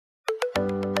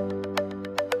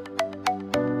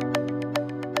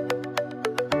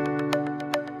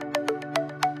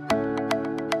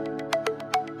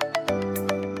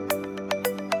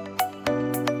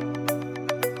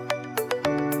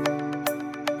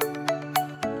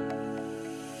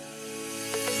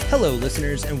Hello,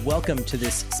 listeners, and welcome to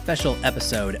this special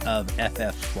episode of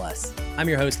FF Plus. I'm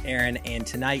your host, Aaron, and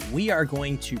tonight we are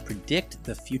going to predict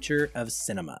the future of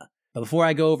cinema. But before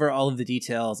I go over all of the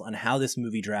details on how this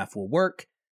movie draft will work,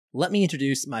 let me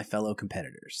introduce my fellow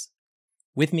competitors.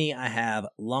 With me, I have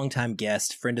longtime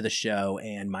guest, friend of the show,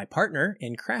 and my partner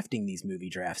in crafting these movie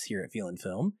drafts here at Feel and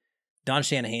Film, Don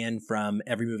Shanahan from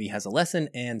Every Movie Has a Lesson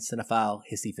and Cinephile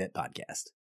Hissy Fit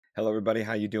podcast. Hello, everybody.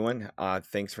 How you doing?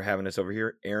 Thanks for having us over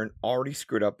here. Aaron already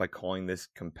screwed up by calling this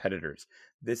competitors.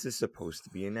 This is supposed to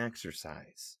be an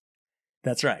exercise.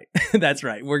 That's right. That's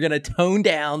right. We're going to tone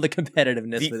down the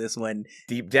competitiveness for this one.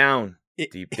 Deep down,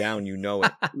 you know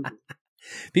it.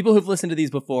 People who've listened to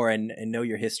these before and know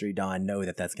your history, Don, know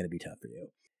that that's going to be tough for you.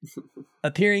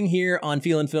 Appearing here on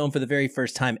Feel and Film for the very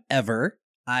first time ever,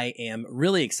 I am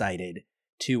really excited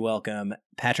to welcome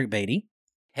Patrick Beatty.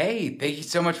 Hey, thank you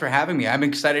so much for having me. I'm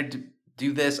excited to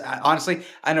do this. Honestly,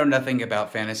 I know nothing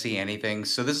about fantasy anything,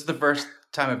 so this is the first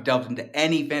time I've delved into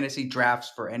any fantasy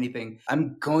drafts for anything.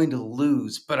 I'm going to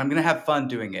lose, but I'm going to have fun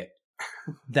doing it.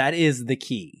 That is the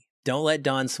key. Don't let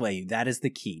Don sway you. That is the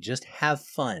key. Just have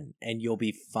fun, and you'll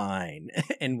be fine.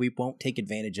 And we won't take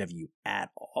advantage of you at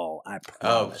all, I promise.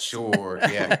 Oh, sure,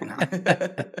 yeah.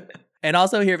 And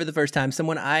also here for the first time,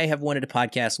 someone I have wanted to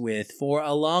podcast with for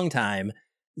a long time,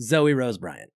 Zoe Rose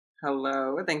Bryant.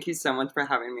 Hello, thank you so much for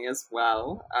having me as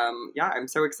well. I'm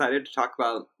so excited to talk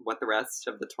about what the rest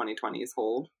of the 2020s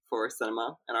hold for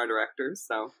cinema and our directors,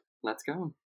 so let's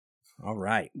go. All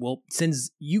right. Well,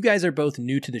 since you guys are both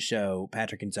new to the show,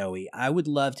 Patrick and Zoe, I would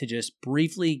love to just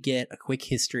briefly get a quick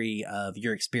history of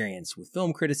your experience with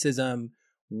film criticism.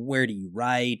 Where do you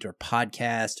write or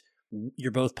podcast?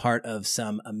 You're both part of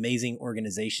some amazing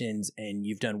organizations, and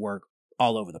you've done work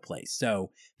all over the place.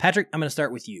 So, Patrick, I'm going to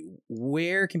start with you.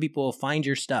 Where can people find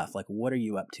your stuff? Like, what are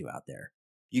you up to out there?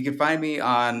 You can find me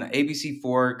on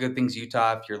ABC4, Good Things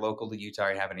Utah, if you're local to Utah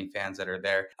or have any fans that are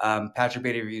there.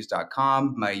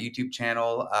 PatrickBeattyReviews.com, my YouTube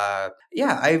channel.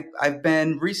 I've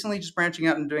been recently just branching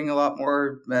out and doing a lot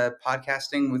more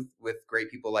podcasting with great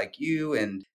people like you,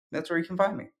 and that's where you can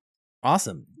find me.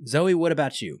 Awesome. Zoe, what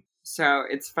about you? So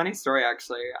it's a funny story,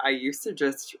 actually. I used to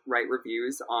just write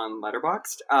reviews on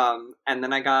Letterboxd, and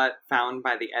then I got found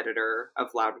by the editor of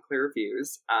Loud and Clear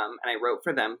Reviews, and I wrote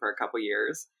for them for a couple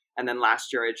years. And then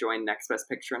last year I joined Next Best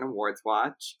Picture and Awards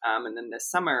Watch, and then this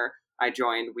summer I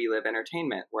joined We Live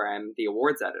Entertainment, where I'm the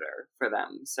awards editor for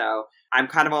them. So I'm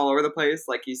kind of all over the place,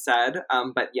 like you said,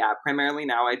 but yeah, primarily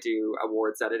now I do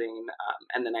awards editing,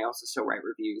 and then I also still write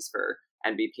reviews for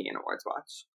NBP and Awards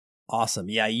Watch. Awesome.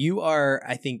 Yeah, you are,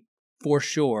 I think, for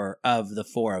sure, of the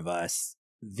four of us,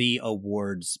 the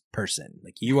awards person.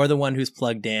 Like, you are the one who's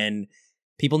plugged in.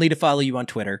 People need to follow you on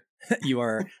Twitter. You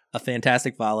are a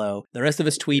fantastic follow. The rest of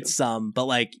us tweet some, but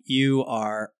like, you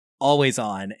are always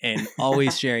on and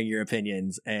always sharing your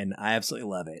opinions, and I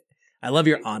absolutely love it. I love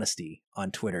your honesty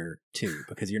on Twitter too,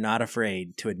 because you're not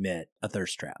afraid to admit a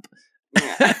thirst trap.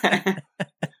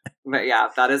 But yeah,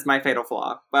 that is my fatal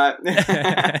flaw. But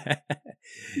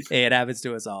Hey, it happens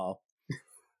to us all.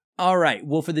 All right.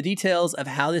 Well, for the details of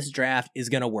how this draft is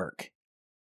going to work,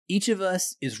 each of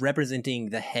us is representing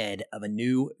the head of a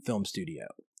new film studio.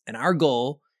 And our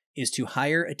goal is to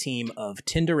hire a team of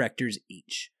 10 directors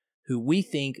each, who we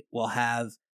think will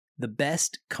have the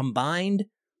best combined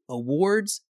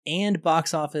awards and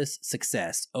box office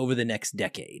success over the next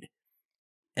decade.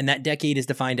 And that decade is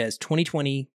defined as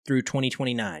 2020 through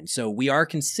 2029. So we are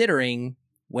considering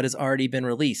what has already been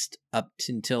released up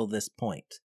until this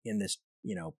point in this,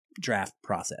 draft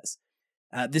process.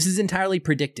 This is entirely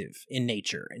predictive in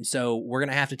nature. And so we're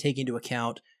going to have to take into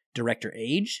account director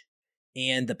age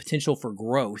and the potential for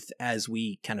growth as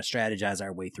we kind of strategize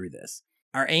our way through this.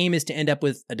 Our aim is to end up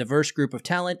with a diverse group of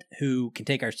talent who can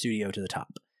take our studio to the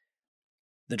top.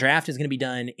 The draft is going to be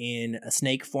done in a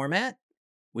snake format,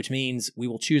 which means we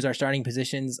will choose our starting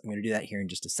positions. I'm going to do that here in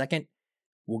just a second.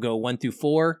 We'll go 1 through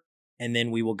 4, and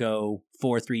then we will go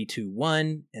 4, 3, 2,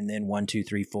 1, and then 1, 2,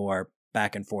 3, 4,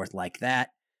 back and forth like that,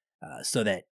 so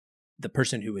that the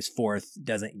person who is fourth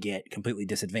doesn't get completely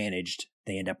disadvantaged.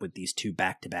 They end up with these 2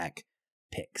 back-to-back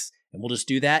picks. And we'll just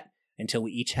do that until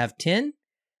we each have 10.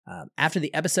 After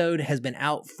the episode has been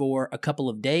out for a couple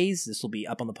of days, this will be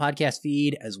up on the podcast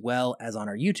feed as well as on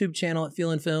our YouTube channel at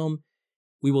Feel and Film.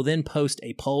 We will then post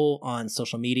a poll on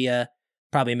social media,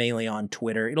 probably mainly on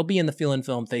Twitter. It'll be in the Feel and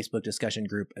Film Facebook discussion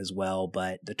group as well,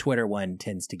 but the Twitter one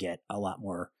tends to get a lot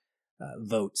more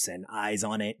votes and eyes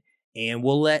on it. And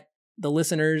we'll let the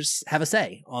listeners have a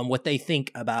say on what they think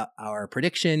about our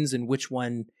predictions and which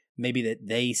one maybe that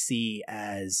they see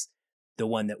as the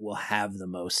one that will have the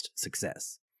most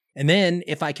success. And then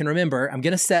if I can remember, I'm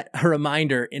going to set a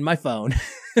reminder in my phone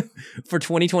for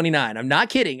 2029. I'm not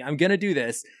kidding. I'm going to do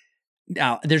this.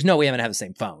 Now, there's no way I'm going to have the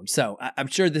same phone. So I'm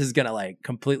sure this is going to like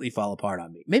completely fall apart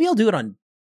on me. Maybe I'll do it on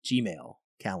Gmail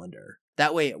calendar.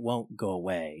 That way it won't go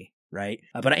away, right?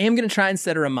 But I am going to try and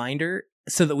set a reminder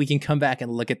so that we can come back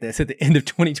and look at this at the end of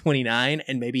 2029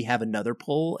 and maybe have another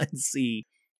poll and see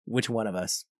which one of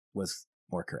us was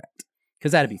more correct.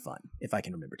 Because that'd be fun if I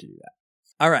can remember to do that.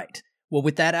 All right. Well,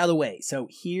 with that out of the way, so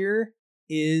here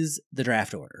is the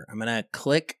draft order. I'm going to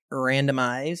click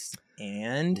randomize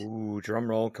and Ooh, drum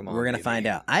roll. Come on. we're going to baby. find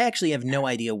out. I actually have no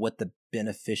idea what the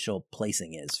beneficial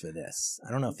placing is for this.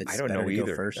 I don't know if it's I don't better know to either.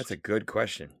 go first. That's a good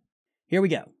question. Here we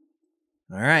go.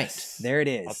 All right. Yes. There it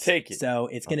is. I'll take it. So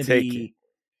it's I'll going to take be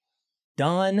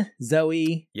Dawn,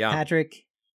 Zoe, Yeah. Patrick,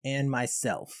 and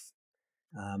myself.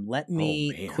 Let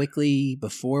me man. quickly,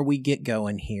 before we get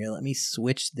going here, let me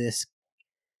switch this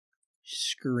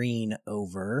screen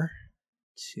over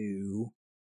to,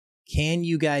 can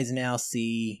you guys now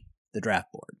see the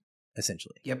draft board,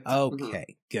 essentially? Yep.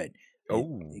 Okay, good.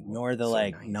 Oh, Ignore the so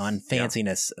like nice.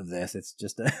 non-fanciness of this. It's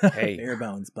just a Hey. bare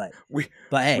bones, but We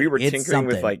hey, we were it's tinkering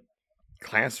with something. like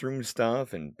classroom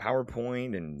stuff and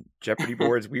PowerPoint and Jeopardy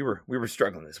boards. we were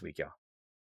struggling this week, y'all.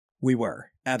 We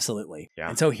were, absolutely. Yeah.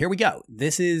 And so here we go.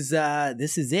 This is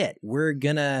it. We're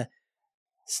gonna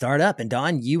start up, and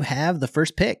Dawn, you have the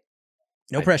first pick.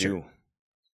 No I pressure. do.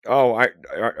 Oh,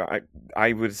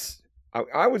 I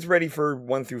was ready for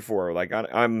 1 through 4. Like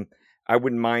I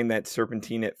wouldn't mind that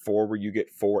serpentine at 4 where you get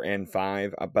 4 and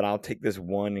 5, but I'll take this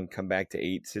 1 and come back to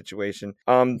 8 situation.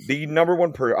 The number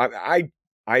one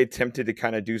I attempted to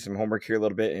kind of do some homework here a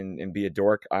little bit and be a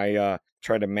dork. I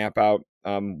tried to map out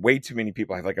way too many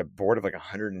people. I have like a board of like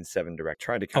 107 direct.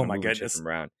 Tried to kind Oh of my move and goodness. shift them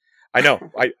around. I know.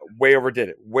 I way overdid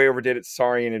it.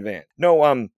 Sorry in advance.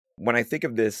 No, when I think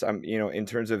of this, in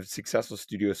terms of successful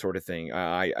studio sort of thing,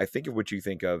 I think of what you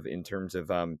think of in terms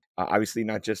of obviously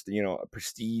not just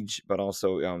prestige, but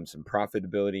also some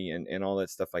profitability and all that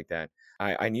stuff like that.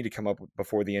 I need to come up with,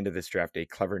 before the end of this draft, a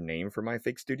clever name for my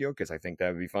fake studio because I think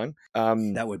that would be fun.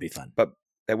 That would be fun. But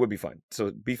that would be fun. So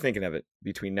be thinking of it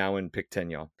between now and pick 10,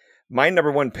 y'all. My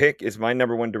number one pick is my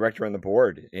number one director on the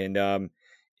board, and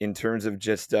in terms of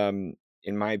just in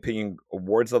my opinion,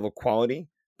 awards level quality,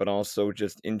 but also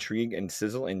just intrigue and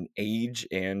sizzle and age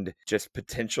and just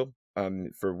potential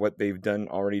for what they've done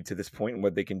already to this point and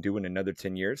what they can do in another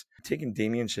 10 years. I'm taking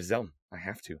Damien Chazelle. I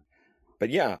have to.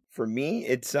 But yeah, for me,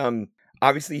 it's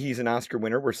obviously he's an Oscar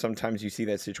winner where sometimes you see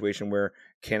that situation where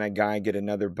can a guy get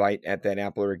another bite at that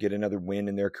apple or get another win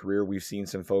in their career? We've seen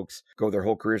some folks go their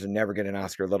whole careers and never get an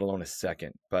Oscar, let alone a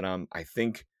second. But I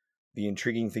think the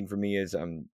intriguing thing for me is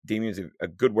Damien's a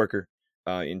good worker.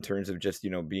 In terms of just,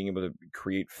 being able to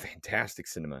create fantastic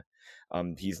cinema.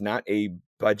 He's not a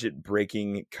budget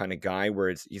breaking kind of guy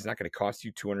where he's not going to cost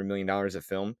you $200 million a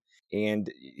film.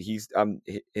 And he's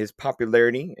his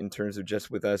popularity in terms of just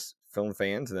with us film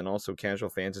fans and then also casual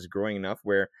fans is growing enough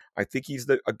where I think he's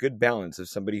a good balance of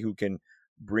somebody who can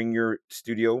bring your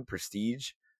studio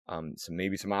prestige,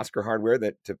 maybe some Oscar hardware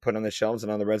that to put on the shelves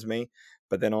and on the resume,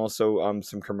 but then also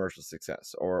some commercial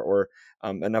success or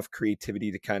enough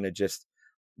creativity to kind of just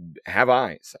have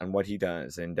eyes on what he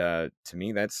does. And to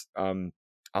me, that's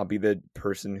I'll be the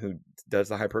person who does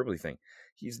the hyperbole thing.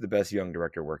 He's the best young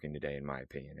director working today, in my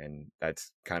opinion, and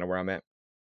that's kind of where I'm at.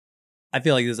 I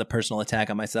feel like this is a personal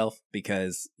attack on myself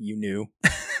because you knew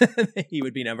that he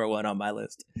would be number one on my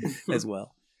list as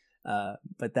well.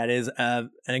 But that is an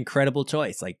incredible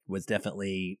choice. Like, was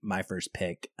definitely my first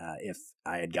pick if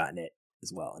I had gotten it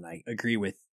as well. And I agree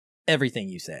with everything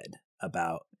you said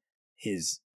about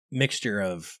his mixture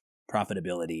of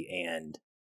profitability and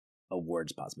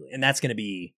awards possibility. And that's going to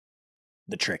be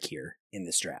the trick here in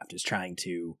this draft, is trying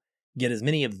to get as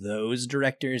many of those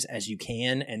directors as you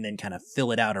can and then kind of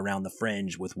fill it out around the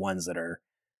fringe with ones that are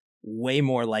way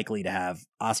more likely to have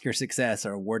Oscar success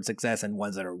or award success and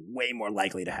ones that are way more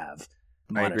likely to have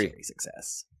monetary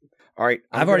success. All right.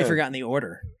 I've already forgotten the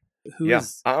order.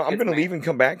 I'm going to leave and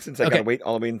come back since I got to wait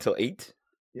all the way until 8.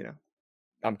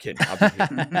 I'm kidding. I'll be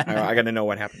here. I got to know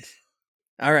what happens.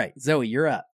 All right. Zoe, you're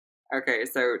up. Okay,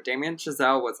 so Damien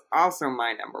Chazelle was also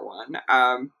my number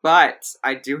one, but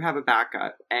I do have a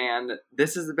backup, and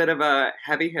this is a bit of a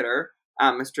heavy hitter,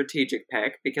 a strategic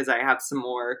pick, because I have some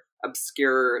more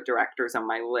obscure directors on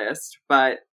my list,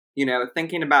 but,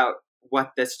 thinking about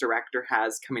what this director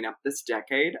has coming up this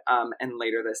decade, and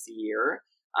later this year,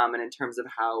 and in terms of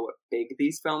how big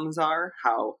these films are,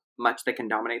 how much they can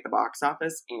dominate the box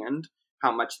office, and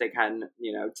how much they can,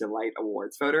 delight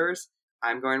awards voters,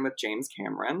 I'm going with James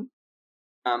Cameron.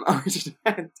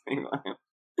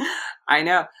 I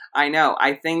know.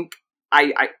 I think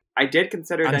I did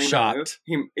consider I'm Denis shocked.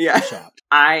 Villeneuve. Yeah. Shocked.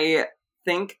 I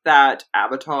think that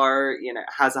Avatar,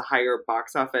 has a higher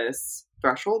box office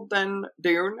threshold than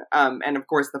Dune. And of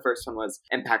course, the first one was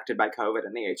impacted by COVID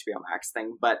and the HBO Max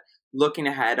thing. But looking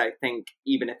ahead, I think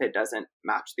even if it doesn't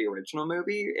match the original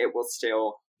movie, it will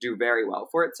still do very well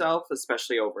for itself,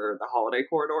 especially over the holiday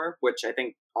corridor, which I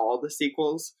think all the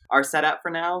sequels are set up for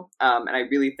now. And I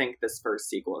really think this first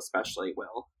sequel especially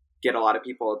will get a lot of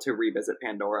people to revisit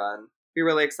Pandora and be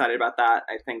really excited about that.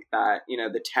 I think that,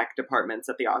 the tech departments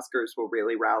at the Oscars will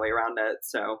really rally around it.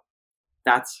 So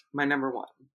that's my number one.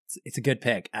 It's a good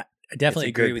pick. I definitely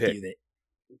agree with you that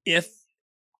if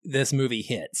this movie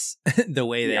hits the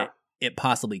way that it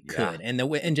possibly could,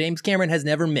 and James Cameron has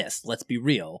never missed, let's be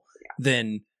real,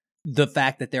 then the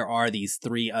fact that there are these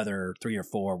three or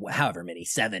four, however many,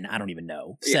 7, I don't even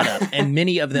know, set up, and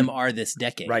many of them are this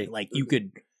decade. Right. Like you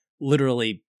could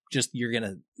literally you're going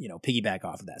to, piggyback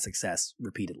off of that success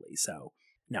repeatedly. So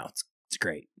no, it's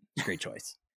great. It's a great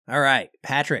choice. All right,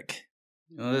 Patrick,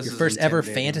 Well, your first ever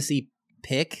fantasy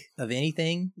pick of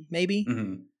anything, maybe?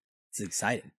 Mm-hmm. It's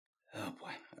exciting. Oh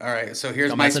boy! All right, so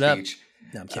here's Don't my mess it up. speech.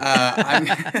 No, I'm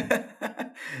kidding.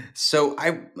 So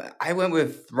I went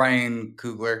with Ryan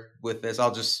Coogler with this.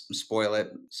 I'll just spoil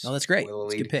it. Oh, that's great. Spoil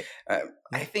the It's a good lead. pick.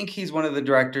 I think he's one of the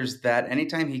directors that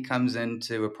anytime he comes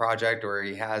into a project or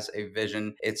he has a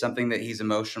vision, it's something that he's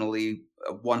emotionally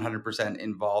 100%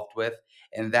 involved with.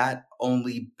 And that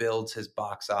only builds his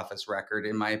box office record,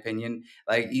 in my opinion.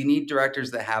 Like, you need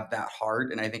directors that have that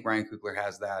heart. And I think Ryan Coogler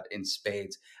has that in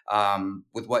spades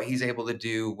with what he's able to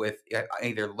do with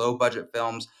either low budget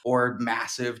films or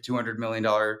massive $200 million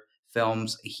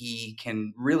films. He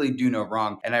can really do no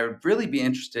wrong. And I would really be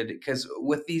interested because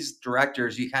with these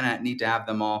directors, you kind of need to have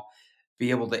them all be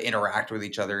able to interact with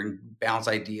each other and bounce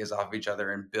ideas off of each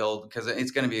other and build, because it's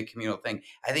going to be a communal thing.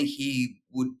 I think he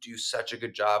would do such a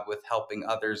good job with helping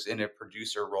others in a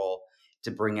producer role to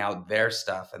bring out their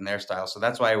stuff and their style. So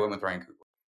that's why I went with Ryan Coogler.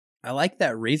 I like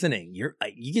that reasoning. You're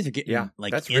like, you guys are getting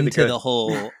that's really into good. the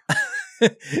whole.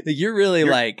 You're really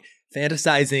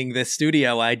fantasizing this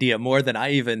studio idea more than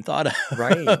I even thought of.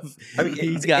 Right. I mean,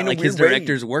 he's got in a his weird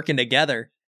directors working together.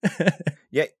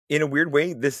 Yeah, in a weird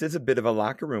way, this is a bit of a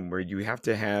locker room where you have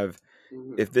to have,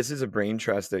 if this is a brain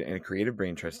trust and a creative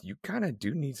brain trust, you kind of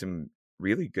do need some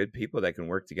really good people that can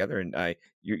work together. And and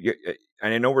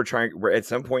I know we're at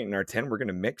some point in our 10, we're going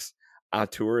to mix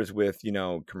auteurs with,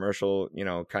 commercial,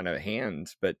 kind of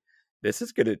hands, but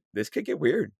this could get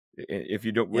weird if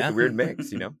you don't with a weird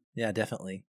mix, Yeah,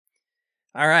 definitely.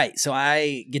 All right, so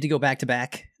I get to go back to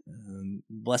back.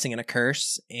 Blessing and a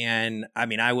curse. And I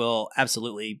mean, I will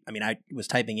absolutely, I was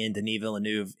typing in Denis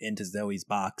Villeneuve into Zoe's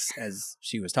box as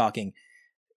she was talking,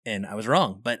 and I was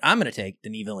wrong, but I'm going to take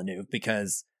Denis Villeneuve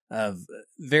because of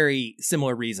very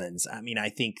similar reasons. I mean, I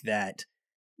think that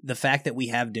the fact that we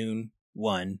have Dune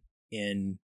 1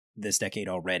 in this decade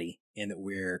already, and that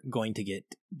we're going to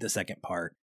get the second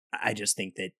part, I just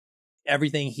think that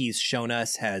everything he's shown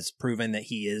us has proven that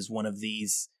he is one of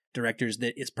these directors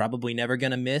that is probably never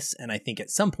going to miss. And I think at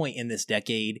some point in this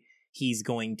decade, he's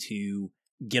going to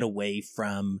get away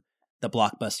from the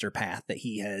blockbuster path that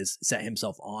he has set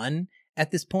himself on at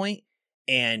this point.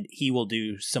 And he will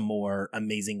do some more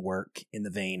amazing work in the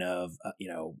vein of,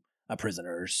 A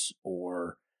Prisoners,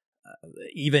 or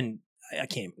even, I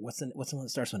can't, what's the one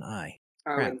that starts with an I?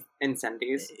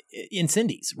 Incendies.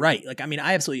 Incendies, right. Like,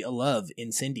 I absolutely love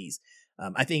Incendies.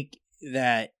 I think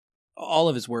that all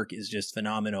of his work is just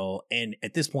phenomenal. And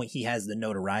at this point, he has the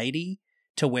notoriety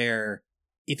to where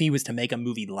if he was to make a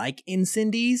movie like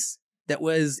Incendies that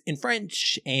was in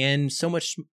French and so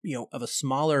much, of a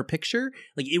smaller picture,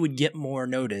 like, it would get more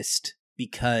noticed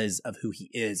because of who he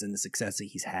is and the success that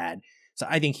he's had. So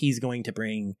I think he's going to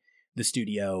bring the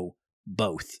studio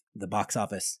both the box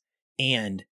office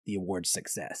and the award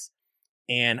success.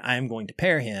 And I'm going to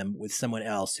pair him with someone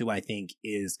else who I think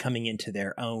is coming into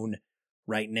their own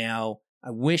right now.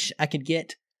 I wish I could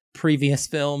get previous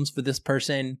films for this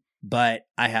person, but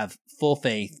I have full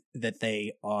faith that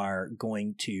they are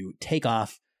going to take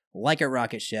off like a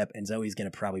rocket ship, and Zoe's going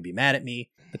to probably be mad at me,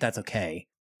 but that's okay.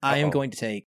 I am going to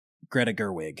take Greta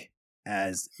Gerwig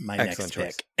as my next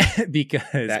pick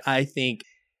because I think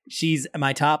she's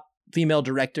my top female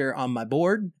director on my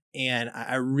board. And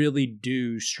I really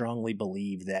do strongly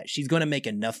believe that she's going to make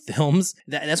enough films.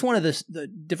 That's one of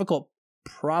the difficult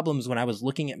problems when I was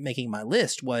looking at making my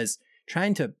list, was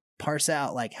trying to parse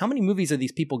out, like, how many movies are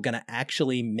these people going to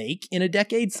actually make in a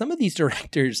decade? Some of these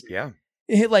directors,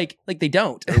 like they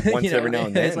don't. Once every now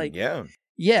and then, it's like,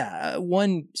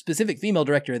 one specific female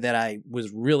director that I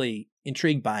was really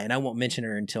intrigued by, and I won't mention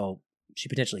her until she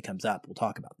potentially comes up, we'll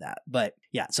talk about that. But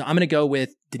yeah, so I'm going to go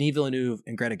with Denis Villeneuve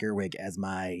and Greta Gerwig as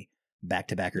my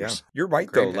back-to-backers. Yeah, you're right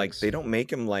Great though. Like picks. they don't make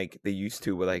them like they used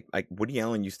to. With like Woody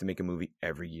Allen used to make a movie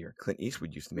every year. Clint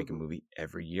Eastwood used to make a movie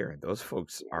every year. Those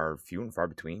folks are few and far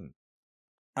between.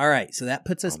 All right, so that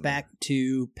puts us Oh, back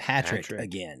to Patrick Patrick.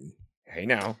 again. Hey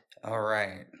now, All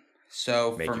right.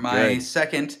 So Make for it my good.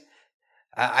 second,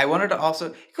 I wanted to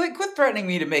also quit threatening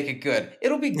me to make it good.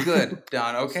 It'll be good,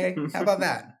 Don. Okay, how about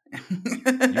that?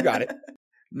 You got it.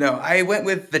 No, I went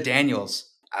with The Daniels.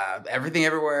 Everything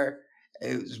Everywhere.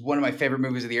 It was one of my favorite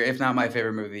movies of the year, if not my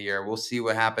favorite movie of the year. We'll see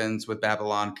what happens with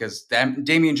Babylon because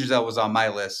Damien Chazelle was on my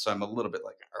list, so I'm a little bit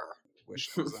like, wish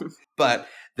it was on. But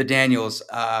The Daniels,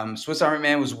 Swiss Army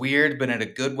Man was weird, but in a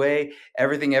good way.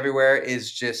 Everything Everywhere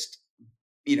is just,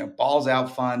 balls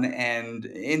out fun, and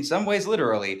in some ways,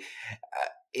 literally,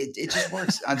 it just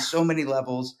works on so many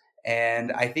levels.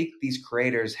 And I think these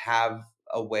creators have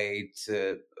a way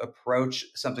to approach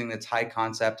something that's high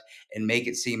concept and make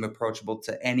it seem approachable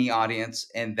to any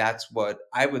audience. And that's what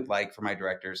I would like for my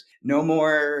directors. No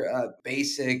more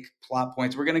basic plot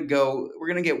points. We're going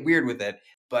to get weird with it,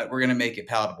 but we're going to make it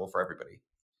palatable for everybody.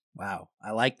 Wow,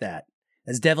 I like that.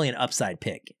 That's definitely an upside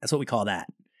pick. That's what we call that.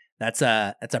 That's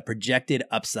a projected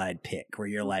upside pick where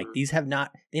you're like, they're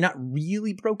not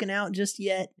really broken out just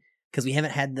yet because we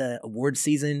haven't had the award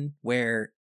season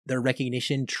where their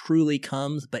recognition truly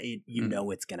comes, but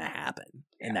it's going to happen.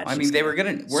 And that's weren't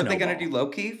they going to do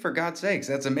Loki? For God's sakes,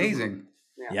 that's amazing.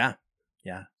 Yeah,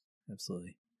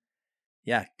 absolutely.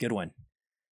 Yeah, good one.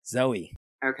 Zoe.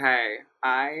 Okay,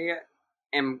 I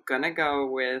am going to go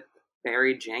with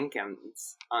Barry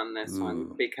Jenkins on this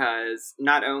one because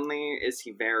not only is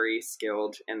he very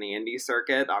skilled in the indie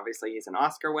circuit, obviously he's an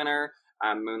Oscar winner,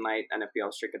 Moonlight and If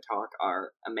Beale Street Could Talk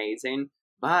are amazing,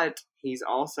 but he's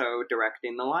also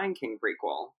directing the Lion King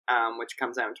prequel, which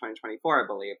comes out in 2024, I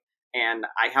believe, and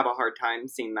I have a hard time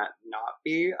seeing that not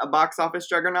be a box office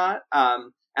juggernaut,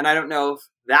 and I don't know if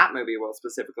that movie will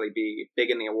specifically be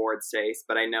big in the awards space,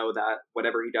 but I know that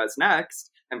whatever he does next,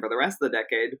 and for the rest of the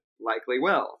decade, likely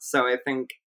will. So I think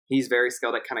he's very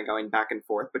skilled at kind of going back and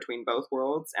forth between both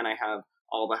worlds, and I have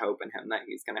all the hope in him that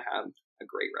he's going to have a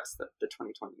great rest of the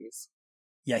 2020s.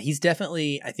 Yeah, he's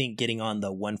definitely, I think, getting on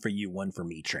the one for you, one for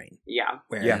me train. Yeah.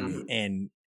 And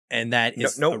that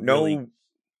is no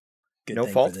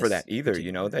fault for that either.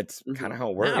 particular. That's kind of how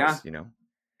it works. Yeah.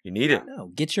 You need it.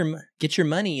 No, get your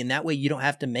money, and that way you don't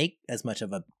have to make as much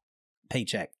of a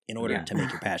paycheck in order to make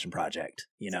your passion project.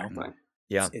 Exactly.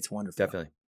 Yeah, it's wonderful.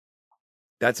 Definitely.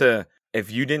 That's if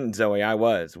you didn't, Zoe, I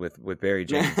was with Barry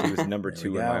Jenkins. He was number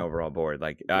 2 in my overall board.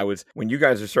 Like I was, when you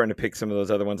guys are starting to pick some of those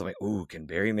other ones, I'm like, ooh, can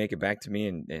Barry make it back to me?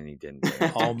 And he didn't.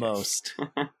 Almost.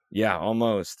 Yeah,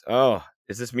 almost. Oh,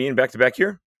 is this me in back to back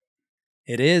here?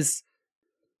 It is.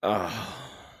 Oh.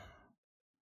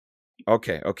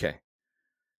 Okay.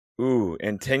 Ooh,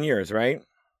 and 10 years, right?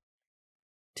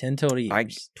 10 total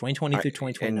years. 2020 through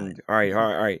 2029. All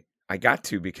right. I got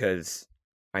to, because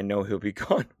I know he'll be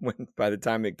gone by the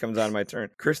time it comes out of my turn.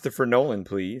 Christopher Nolan,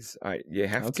 please. You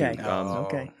have to.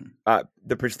 Okay.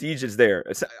 The Prestige is there.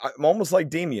 I'm almost like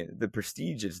Damien. The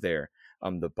Prestige is there.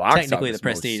 The box Technically, office the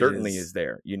Prestige certainly is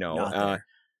there. not there.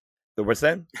 The what's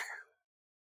that?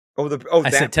 I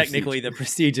said technically the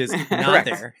Prestige is not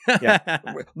there. Yeah.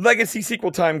 Legacy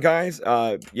sequel time, guys.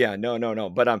 No.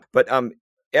 But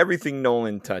everything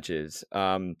Nolan touches,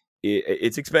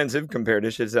 it's expensive compared to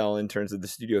Chazelle in terms of the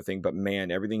studio thing, but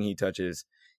man, everything he touches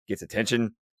gets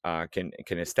attention, can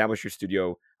establish your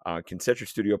studio, can set your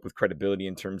studio up with credibility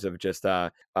in terms of just,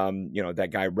 that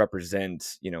guy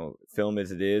represents, film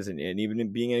as it is. And even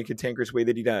in being in a cantankerous way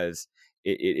that he does,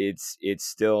 it's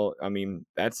still, I mean,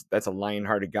 that's a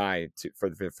lion-hearted guy for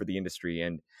the industry.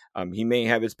 And he may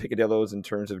have his picadillos in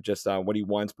terms of just what he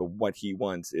wants, but what he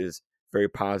wants is very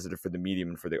positive for the medium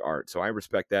and for the art. So I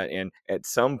respect that. And at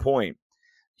some point,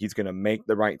 he's going to make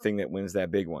the right thing that wins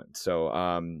that big one. So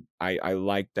I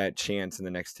like that chance in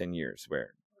the next 10 years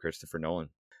where Christopher Nolan.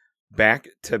 Back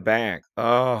to back.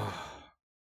 Oh,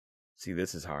 see,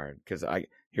 this is hard because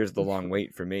here's the long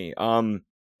wait for me.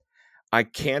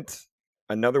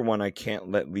 Another one I can't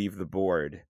let leave the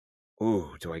board.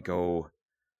 Ooh, do I go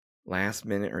last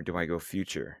minute or do I go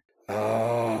future?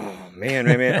 Oh, man.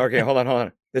 Okay, hold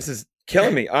on. This is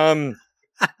killing me. I'm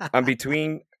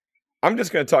between. I'm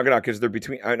just going to talk it out because they're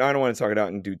between. I don't want to talk it out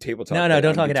and do table talk. No,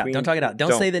 don't talk it out. Don't talk it out.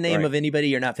 Don't say the name of anybody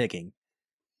you're not picking.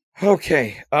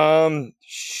 Okay.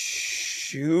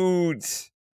 Shoot.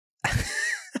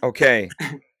 Okay.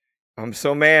 I'm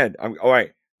so mad. All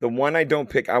right. The one I don't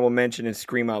pick, I will mention and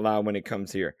scream out loud when it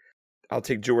comes here. I'll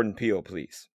take Jordan Peele,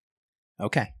 please.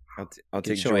 Okay. I'll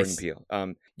take choice. Jordan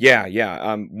Peele.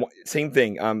 Yeah. Same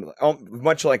thing.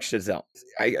 Much like Chazelle,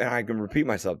 I can repeat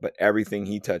myself, but everything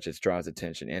he touches draws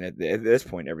attention, and at this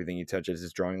point, everything he touches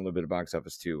is drawing a little bit of box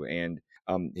office too. And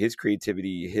his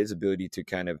creativity, his ability to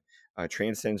kind of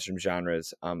transcend some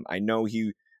genres. I know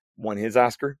he won his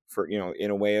Oscar for,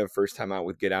 in a way, of first time out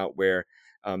with Get Out, where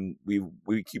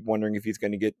we keep wondering if he's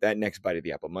going to get that next bite of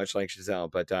the apple, much like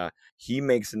Chazelle. But he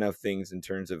makes enough things in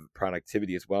terms of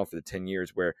productivity as well for the 10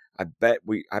 years where I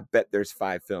bet there's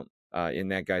 5 films in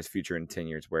that guy's future in 10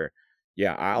 years where,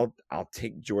 yeah, I'll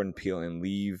take Jordan Peele and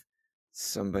leave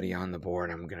somebody on the board.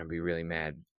 I'm going to be really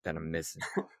mad that I'm missing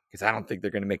because I don't think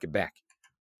they're going to make it back.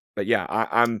 But yeah,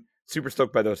 I'm super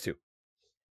stoked by those two.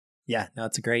 Yeah, no,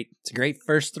 it's a great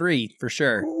first 3 for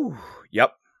sure. Ooh,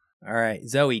 yep. All right,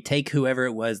 Zoe, take whoever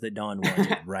it was that Dawn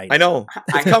wanted, right? I know.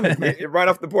 It's coming right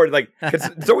off the board. Like,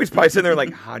 Zoe's probably sitting there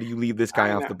like, how do you leave this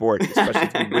guy off the board? Especially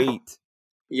if you wait.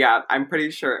 Yeah, I'm pretty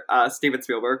sure Steven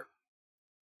Spielberg.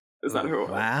 Is that who it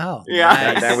was? Wow.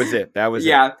 Yeah. Nice. That was it.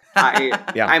 Yeah.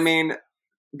 Yeah. I mean,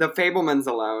 The Fabelmans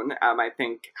alone, I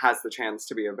think, has the chance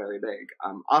to be a very big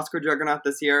Oscar juggernaut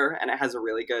this year, and it has a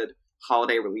really good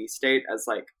holiday release date as,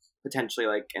 like, potentially,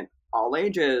 like, an all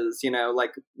ages,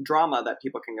 like, drama that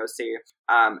people can go see.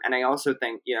 And I also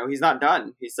think, he's not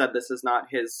done. He said this is not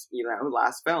his,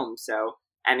 last film, so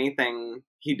anything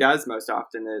he does most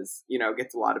often is,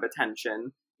 gets a lot of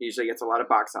attention. He usually gets a lot of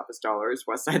box office dollars,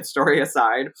 West Side Story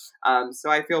aside. So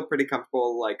I feel pretty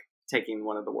comfortable, like, taking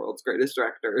one of the world's greatest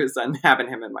directors and having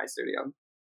him in my studio.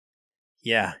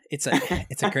 Yeah, it's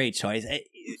a great choice.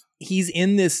 He's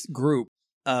in this group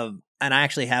of, and I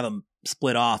actually have him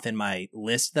split off in my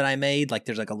list that I made. Like,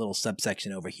 there's like a little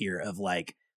subsection over here of,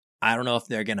 like, I don't know if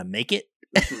they're gonna make it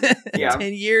in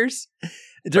 10 years.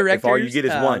 Directors, if all you get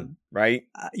is one, right?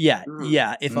 Yeah.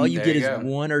 If all you there get you is go.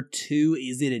 1 or 2,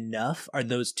 is it enough? Are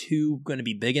those 2 going to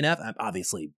be big enough?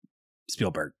 Obviously,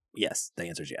 Spielberg. Yes, the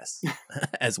answer is yes,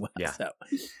 as well. Yeah. So,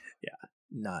 yeah,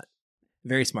 not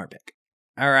very smart pick.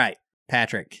 All right,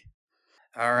 Patrick.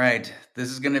 All right. This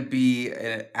is going to be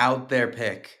an out there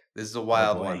pick. This is a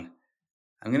wild boy. one.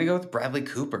 I'm going to go with Bradley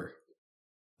Cooper.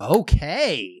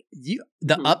 Okay, the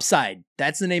Mhm. Upside.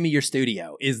 That's the name of your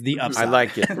studio. Is the Upside? I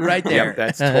like it. Right there. Yep,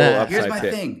 that's total upside Here's my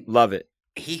pick. thing. Love it.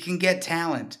 He can get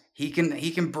talent. He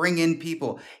can bring in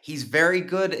people. He's very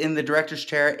good in the director's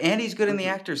chair, and he's good in the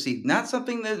actor's seat. Not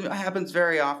something that happens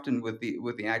very often with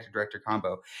the actor director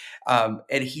combo.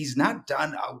 And he's not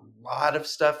done a lot of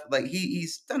stuff. Like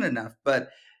he's done enough, but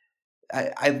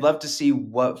I'd love to see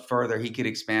what further he could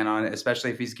expand on it,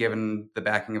 especially if he's given the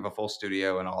backing of a full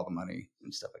studio and all the money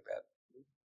and stuff like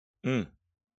that.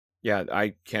 Yeah,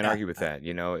 I can't argue with that.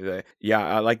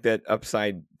 I like that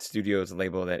Upside Studios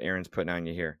label that Aaron's putting on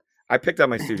you here. I picked out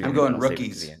my studio. I'm name, going I'll save it to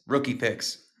rookies, the end. rookie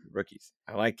picks. Rookies.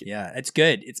 I like it. Yeah, it's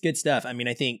good. It's good stuff. I mean,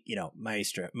 I think,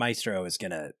 Maestro is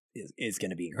gonna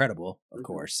be incredible, of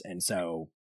course. And so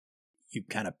you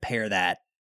kind of pair that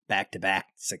back-to-back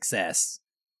success.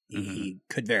 He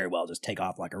could very well just take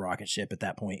off like a rocket ship at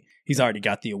that point. He's already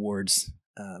got the awards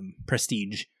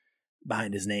prestige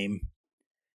behind his name,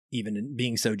 even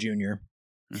being so junior.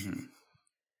 Mm-hmm.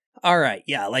 All right.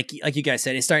 Yeah, like you guys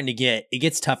said, it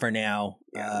gets tougher now.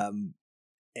 Yeah.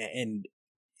 And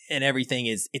everything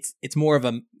it's more of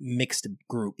a mixed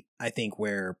group, I think,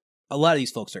 where a lot of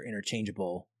these folks are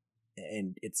interchangeable,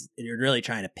 and you're really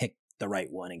trying to pick the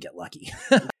right one and get lucky.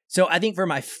 So I think for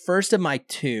my first of my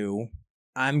 2,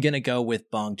 I'm going to go with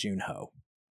Bong Joon-ho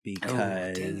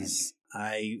because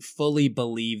I fully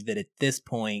believe that at this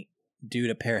point, due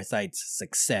to Parasite's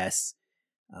success,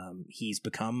 he's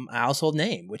become a household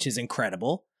name, which is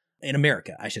incredible. In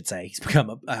America, I should say. He's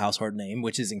become a household name,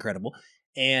 which is incredible.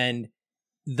 And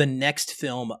the next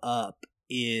film up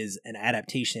is an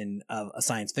adaptation of a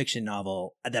science fiction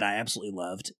novel that I absolutely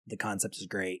loved. The concept is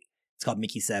great. It's called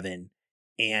Mickey 7.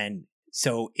 And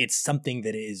so it's something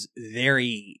that is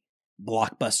very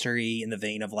blockbustery in the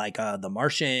vein of like The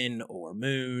Martian or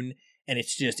Moon. And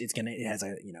it has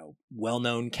a,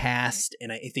 well-known cast.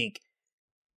 And I think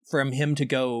from him to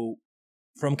go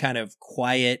from kind of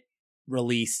quiet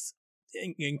release,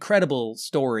 incredible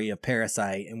story of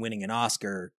Parasite and winning an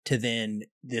Oscar to then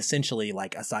essentially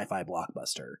like a sci-fi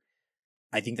blockbuster,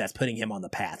 I think that's putting him on the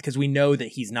path, because we know that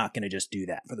he's not going to just do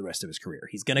that for the rest of his career.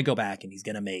 He's going to go back and he's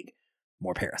going to make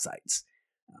more Parasites.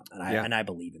 And I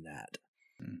believe in that.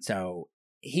 So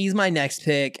he's my next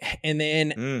pick. And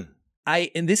then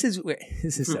this is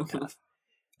so tough.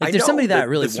 Like, there's somebody that I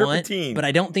really want, but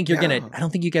I don't think I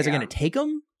don't think you guys are going to take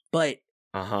him, but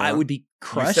I would be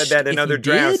crushed. You said that in other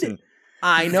drafts.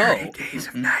 I know. 30 Days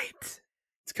of Night.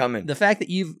 It's coming. The fact that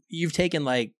you've taken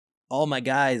like All My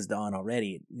Guys, Dawn,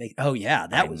 already. Oh yeah,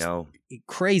 that was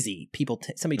crazy.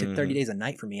 Somebody took 30 Days a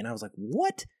Night from me, and I was like,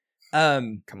 what?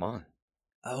 Come on.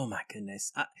 Oh my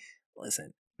goodness.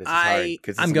 Listen, This is hard,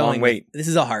 'cause it's I'm a going. long wait. This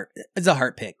is a heart. It's a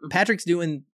heart pick. Patrick's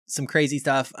doing some crazy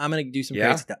stuff. I'm gonna do some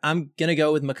crazy stuff. I'm gonna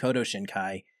go with Makoto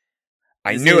Shinkai.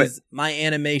 I knew it. My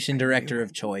animation director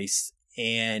of choice,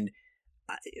 and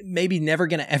maybe never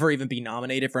gonna ever even be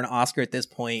nominated for an Oscar at this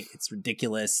point. It's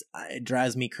ridiculous. It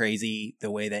drives me crazy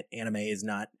the way that anime is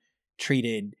not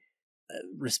treated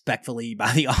respectfully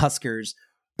by the Oscars.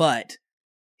 But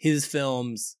his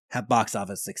films have box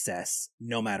office success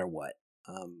no matter what.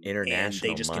 International, and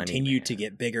they just money, continue man. to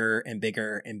get bigger and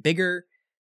bigger and bigger.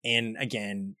 And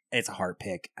again, it's a hard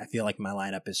pick. I feel like my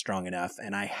lineup is strong enough,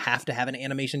 and I have to have an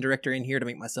animation director in here to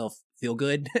make myself feel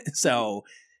good. So,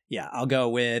 yeah, I'll go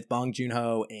with Bong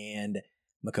Joon-ho and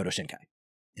Makoto Shinkai,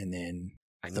 and then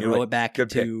throw it back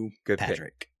to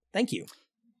Patrick. Thank you.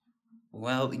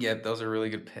 Well, yeah, those are really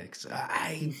good picks.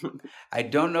 I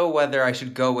don't know whether I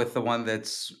should go with the one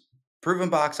that's proven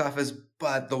box office,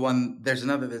 but there's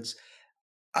another that's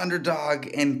underdog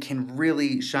and can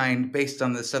really shine based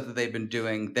on the stuff that they've been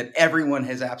doing that everyone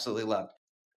has absolutely loved.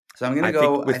 So I'm going to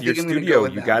go with your studio.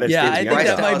 You got to I think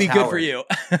that might be good for you.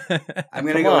 I'm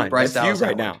going to go with Bryce Dallas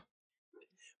Howard. Right now.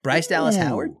 Bryce Dallas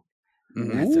Howard?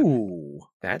 Ooh.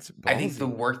 That's ballsy. I think the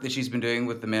work that she's been doing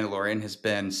with The Mandalorian has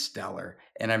been stellar,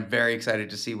 and I'm very excited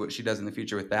to see what she does in the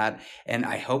future with that. And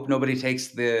I hope nobody takes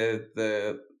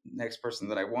the next person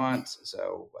that I want,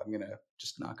 so I'm going to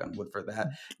just knock on wood for that.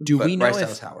 Do we know Bryce if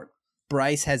Dallas Howard.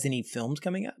 Bryce has any films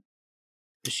coming up?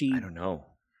 Does she? I don't know.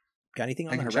 Got anything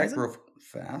on the check horizon? real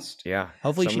fast. Yeah.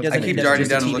 Hopefully she doesn't. I keep just darting a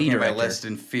down and TV looking at my director. list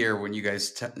in fear when you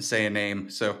guys say a name,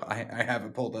 so I have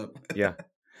it pulled up. Yeah.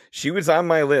 She was on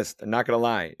my list. I'm not going to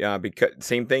lie. Because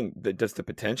same thing. Just the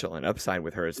potential and upside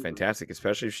with her is fantastic,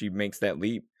 especially if she makes that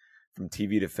leap from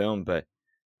TV to film. But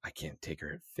I can't take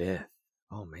her at 5th.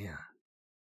 Oh, man.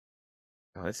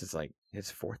 Oh, this is like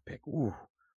his 4th pick. Ooh.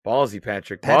 Ballsy,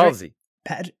 Patrick. Ballsy.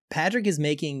 Patrick is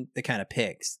making the kind of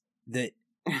picks that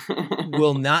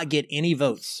will not get any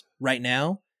votes right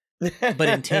now. But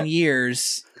in 10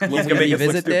 years, when we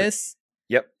revisit this,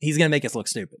 he's going to make us look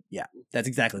stupid. Yeah, that's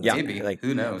exactly what maybe. Like,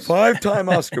 who knows? 5-time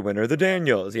Oscar winner, the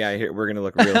Daniels. Yeah, we're going to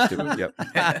look real stupid.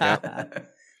 Yep.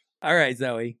 All right,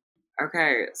 Zoe.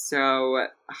 Okay, so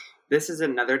this is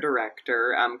another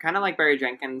director, kind of like Barry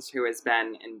Jenkins, who has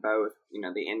been in both,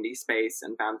 the indie space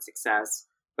and found success,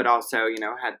 but also,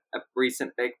 had a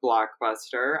recent big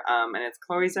blockbuster, and it's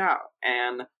Chloe Zhao.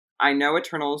 And I know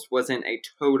Eternals wasn't a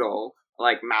total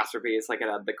masterpiece, it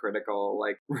had the critical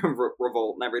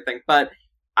revolt and everything, but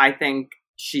I think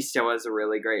she still has a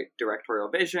really great directorial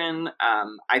vision.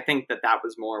 I think that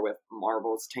was more with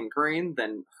Marvel's tinkering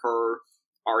than her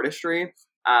artistry,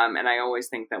 and I always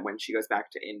think that when she goes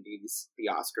back to indies, the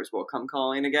Oscars will come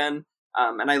calling again,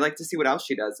 and I like to see what else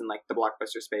she does in the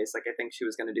blockbuster space. I think she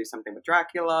was going to do something with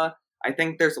Dracula. I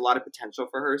think there's a lot of potential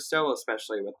for her still,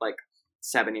 especially with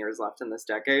 7 years left in this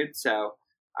decade, so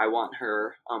I want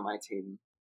her on my team.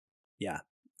 Yeah.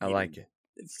 I like it.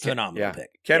 Phenomenal pick.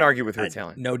 Can't argue with her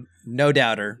talent. No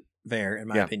doubter there, in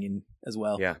my opinion, as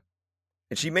well. Yeah.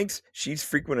 And she's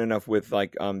frequent enough with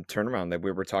turnaround that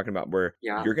we were talking about where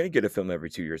you're going to get a film every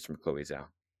 2 years from Chloe Zhao.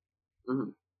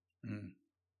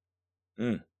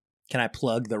 Can I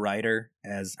plug The Writer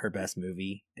as her best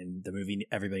movie and the movie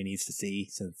everybody needs to see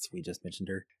since we just mentioned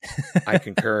her? I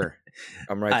concur.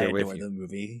 I'm right there with you. I adore the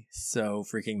movie so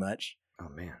freaking much. Oh,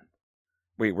 man.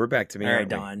 Wait, we're back to me. All right,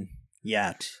 Don.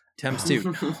 Yeah, times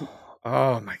 2.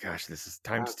 Oh my gosh, this is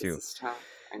times 2. This is tough.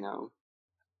 I know.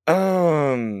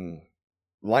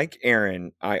 Like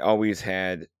Aaron, I always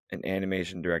had an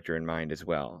animation director in mind as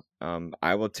well.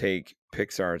 I will take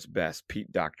Pixar's best,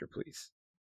 Pete Docter, please.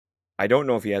 I don't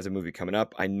know if he has a movie coming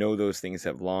up. I know those things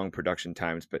have long production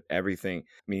times, but everything. I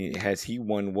mean, has he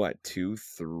won 2,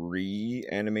 3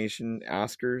 animation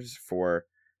Oscars for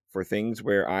things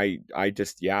where I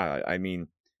mean,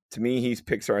 to me, he's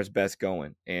Pixar's best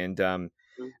going. And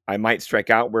I might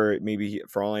strike out where maybe,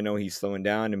 for all I know, he's slowing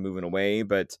down and moving away.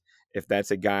 But if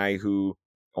that's a guy who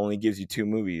only gives you 2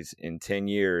 movies in 10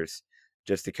 years,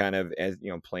 just to kind of,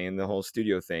 playing the whole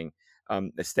studio thing,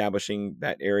 establishing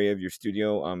that area of your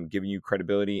studio, giving you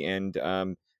credibility and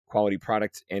quality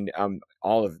products. And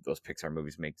all of those Pixar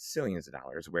movies make zillions of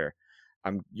dollars where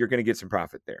you're going to get some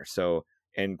profit there. So,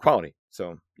 and quality.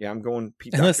 So, yeah, I'm going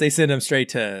Pete Unless Docter. they send him straight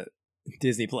to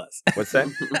Disney Plus. What's that?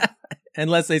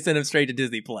 Unless they send him straight to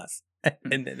Disney Plus.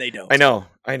 And they don't. I know.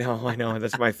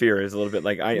 That's my fear, is a little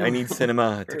bit I need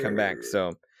cinema to come back.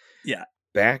 So, yeah.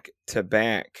 Back to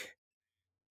back.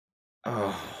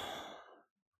 Oh.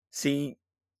 See,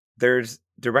 there's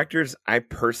directors I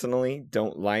personally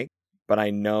don't like, but I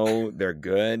know they're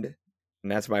good.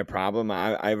 And that's my problem.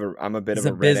 I'm a bit It's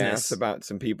of a a red business. ass about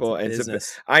some people. It's a It's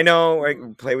business. I know, like,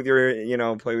 play with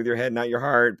your head, not your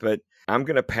heart. But I'm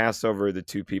gonna pass over the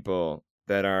two people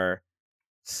that are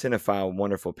cinephile,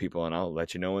 wonderful people, and I'll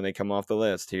let you know when they come off the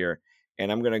list here.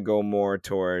 And I'm gonna go more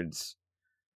towards.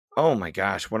 Oh my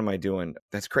gosh, what am I doing?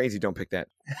 That's crazy. Don't pick that.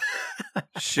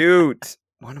 Shoot,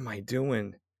 what am I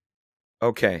doing?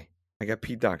 Okay, I got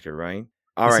Pete Docter, right?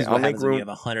 All This right, is what I'll make happens when you room.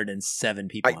 have 107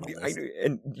 people on a list.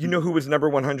 And you know who was number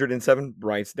 107?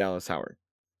 Bryce Dallas Howard.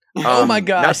 Oh my Not-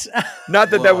 gosh. Not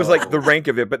that was like the Whoa. rank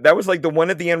of it, but that was like the one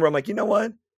at the end where I'm like, you know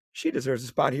what? She deserves a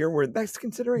spot here where that's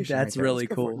consideration. That's right there. really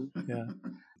Let's go for it. cool. Yeah.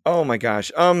 Oh my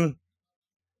gosh.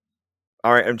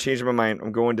 All right, I'm changing my mind.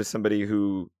 I'm going to somebody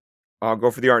who I'll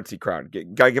go for the artsy crowd.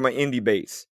 Gotta get my indie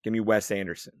base. Give me Wes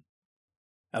Anderson.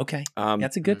 Okay. Um,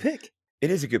 That's a good pick. It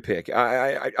is a good pick.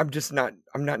 I'm just not.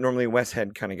 I'm not normally a Wes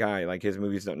head kind of guy. Like his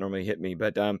movies don't normally hit me.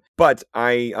 But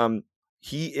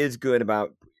he is good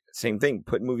about same thing.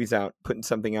 Putting movies out, putting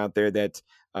something out there that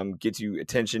gets you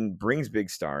attention, brings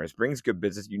big stars, brings good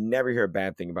business. You never hear a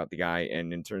bad thing about the guy.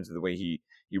 And in terms of the way he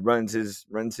runs his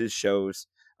shows,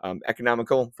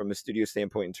 economical from a studio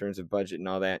standpoint in terms of budget and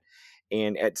all that.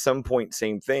 And at some point,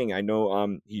 same thing. I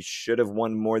know he should have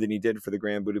won more than he did for the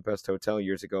Grand Budapest Hotel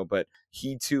years ago, but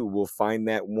he too will find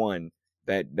that one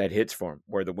that hits for him,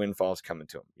 where the windfall's coming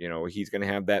to him. You know, he's going to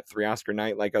have that 3 Oscar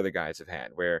night like other guys have had,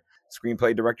 where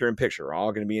screenplay, director, and picture are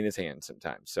all going to be in his hands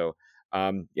sometimes. So,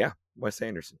 yeah, Wes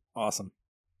Anderson. Awesome.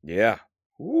 Yeah.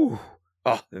 Ooh.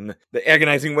 Oh, and the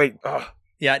agonizing wait. Oh,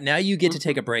 Yeah. Now you get to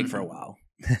take a break for a while.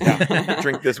 yeah.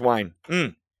 Drink this wine.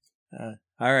 All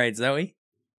right, Zoe.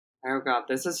 Oh god,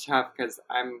 this is tough because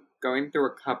I'm going through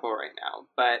a couple right now,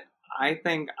 but I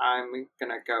think I'm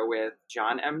gonna go with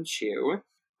John M. Chu.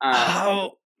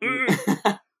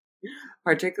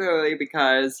 Particularly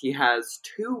because he has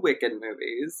 2 Wicked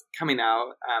movies coming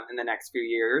out in the next few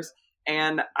years.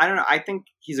 And I don't know, I think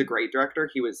he's a great director.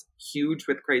 He was huge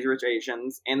with Crazy Rich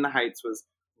Asians. In the Heights was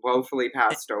woefully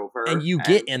passed over. And you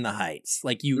get In the Heights.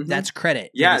 Like you, Mhm. that's credit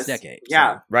for Yes, this decade.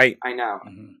 yeah. So. right. I know.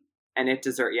 Mhm. And it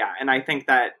deserves, yeah. And I think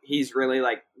that he's really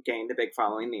like gained a big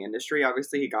following in the industry.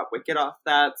 Obviously, he got Wicked off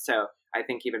that. So I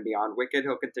think even beyond Wicked,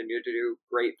 he'll continue to do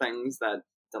great things that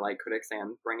delight critics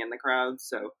and bring in the crowd.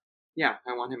 So yeah,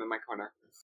 I want him in my corner.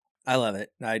 I love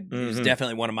it. He was Mhm.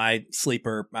 definitely one of my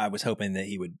sleeper. I was hoping that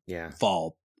he would Yeah.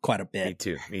 fall quite a bit Me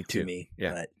too. Me to too. me,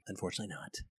 Yeah. but unfortunately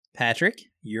not. Patrick,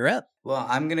 you're up. Well,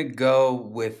 I'm going to go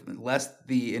with less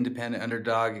the independent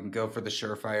underdog and go for the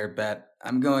surefire bet.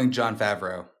 I'm going Jon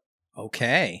Favreau.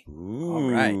 Okay. Ooh. All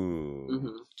right. Mm-hmm.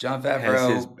 Jon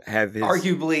Favreau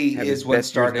arguably have is his what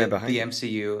best years been started behind the him.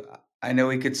 MCU. I know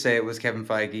we could say it was Kevin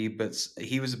Feige, but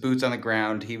he was boots on the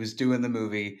ground. He was doing the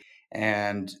movie,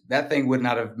 and that thing would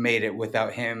not have made it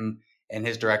without him and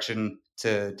his direction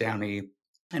to Downey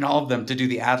and all of them to do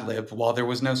the ad lib while there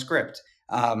was no script.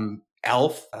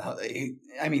 Elf,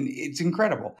 I mean, it's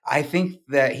incredible. I think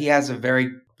that he has a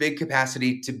very big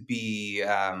capacity to be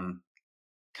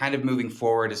kind of moving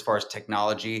forward as far as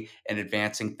technology and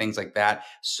advancing things like that.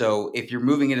 So if you're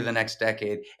moving into the next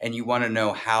decade and you want to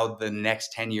know how the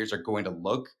next 10 years are going to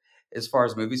look as far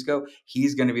as movies go,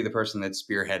 he's going to be the person that's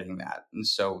spearheading that. And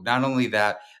so not only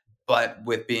that, but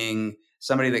with being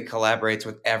somebody that collaborates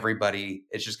with everybody,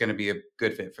 it's just going to be a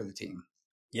good fit for the team.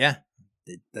 Yeah,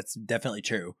 that's definitely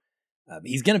true.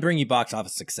 He's going to bring you box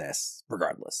office success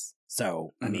regardless.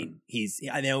 So, I mean,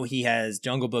 I know he has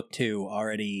Jungle Book 2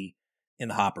 already in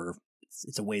the hopper.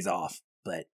 It's a ways off,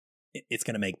 but it's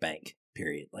going to make bank,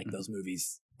 period. Like those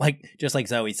movies, like just like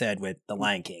Zoe said with The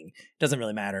Lion King, it doesn't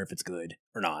really matter if it's good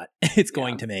or not. It's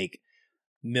going to make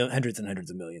hundreds and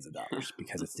hundreds of millions of dollars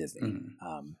because it's Disney.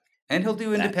 And he'll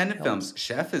do independent helps. films.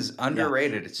 Chef is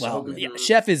underrated. It's so good. Yeah,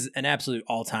 Chef is an absolute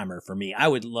all-timer for me. I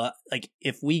would love, like,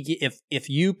 if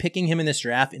you picking him in this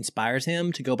draft inspires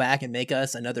him to go back and make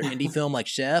us another indie film like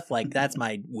Chef, like that's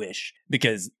my wish,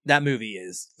 because that movie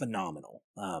is phenomenal.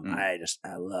 I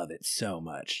love it so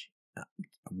much. I'm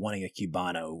wanting a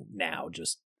Cubano now,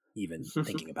 just even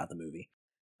thinking about the movie.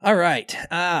 All right.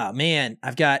 Man,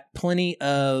 I've got plenty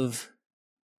of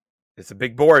It's a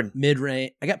big board.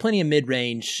 mid-range. I got plenty of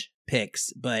mid-range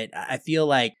picks, but I feel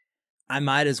like I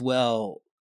might as well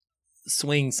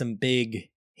swing some big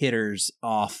hitters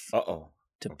off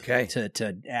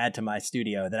to add to my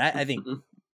studio that I think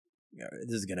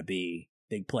this is going to be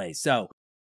big play. So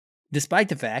despite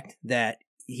the fact that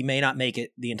he may not make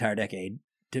it the entire decade,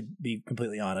 to be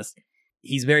completely honest,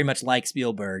 he's very much like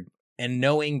Spielberg, and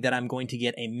knowing that I'm going to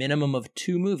get a minimum of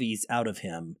 2 movies out of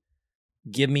him,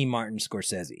 give me Martin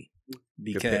Scorsese.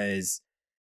 because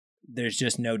there's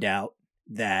just no doubt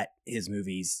that his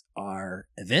movies are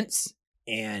events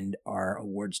and are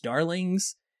awards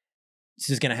darlings. It's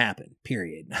just going to happen,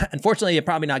 period. Unfortunately, you're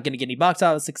probably not going to get any box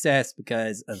office success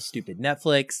because of stupid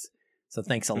Netflix. So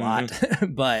thanks a lot.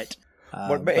 but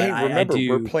hey, remember,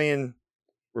 I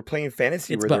we're playing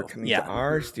fantasy It's where they're both, coming yeah. to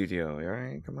our studio. All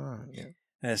right, come on. Yeah.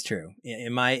 That's true.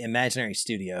 In my imaginary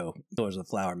studio, Doors of the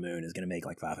Flower Moon is going to make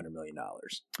like $500 million.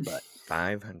 But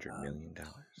 $500 million.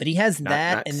 But he has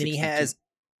that, not and then he 62. has.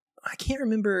 I can't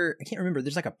remember.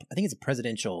 There's like I think it's a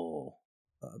presidential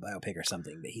biopic or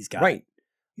something that he's got. Right.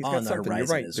 He's on got the something. You're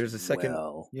horizon right. as There's a second.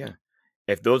 well. Yeah.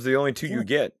 If those are the only two Yeah. you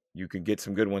get, you could get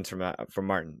some good ones from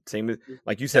Martin. Same with,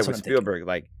 like you said, That's what with I'm thinking. Spielberg.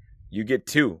 Like you get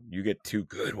two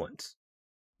good ones.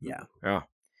 Yeah. Oh,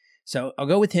 So I'll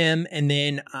go with him, and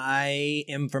then I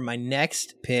am for my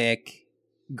next pick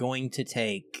going to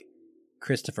take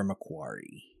Christopher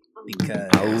McQuarrie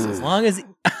because as long as I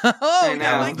know. yeah,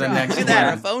 That mic was the drop. next Look at that,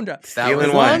 one. our phone drop. Stealing As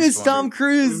one. long as Tom one.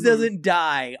 Cruise Mhm. doesn't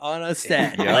die on a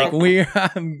set, Yeah.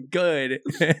 like I'm good.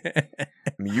 I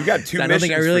mean, you got two So I missions don't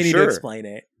think I really for need sure. to explain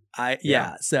it.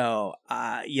 So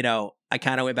I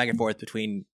kind of went back and forth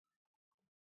between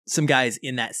some guys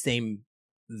in that same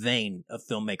vein of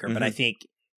filmmaker, but I think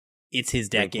it's his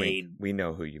Wink, decade wink. We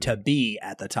know who you to mean. be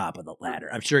at the top of the ladder.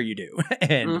 I'm sure you do.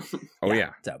 And Oh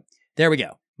yeah. so there we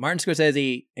go. Martin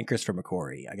Scorsese and Christopher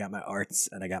McQuarrie. I got my arts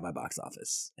and I got my box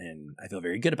office, and I feel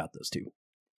very good about those two.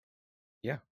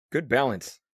 Good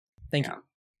balance. Thank Yeah.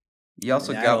 you. You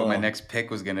also Now- got what my next pick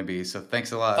was going to be, so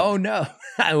thanks a lot. Oh no.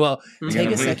 Well, Mhm. take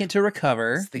a Yeah. second to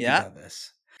recover. I was thinking Yeah. about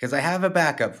this because I have a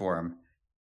backup for him,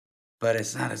 but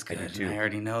it's not as I do good. too. And I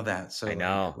already know that. So I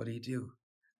know. Like, what do you do?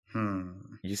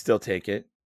 You still take it.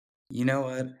 You know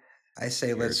what? I say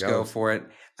Here let's it go goes. for it.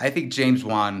 I think James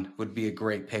Wan would be a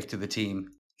great pick to the team.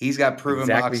 He's got proven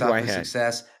Exactly box who I office had.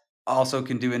 success. Also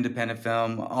can do independent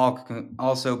film.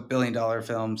 Also billion-dollar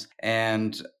films,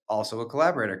 and also a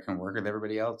collaborator, can work with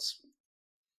everybody else.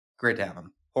 Great to have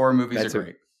him. Horror movies That's are a-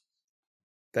 great.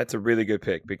 That's a really good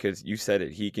pick because you said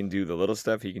it. He can do the little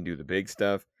stuff. He can do the big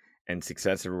stuff, and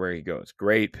success everywhere he goes.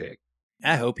 Great pick.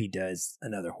 I hope he does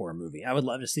another horror movie. I would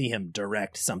love to see him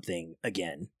direct something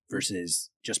again versus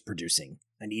just producing.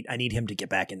 I need him to get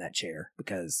back in that chair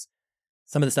because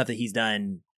some of the stuff that he's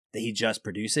done that he just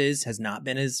produces has not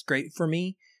been as great for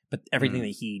me, but everything that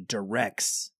he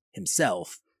directs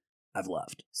himself, I've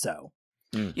loved. So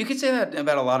You could say that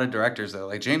about a lot of directors, though.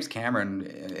 Like James Cameron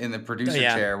in the producer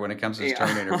yeah. chair when it comes to his Yeah.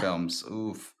 Terminator films.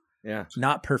 Oof. Yeah.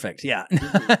 not perfect. Yeah.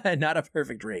 Mhm. Not a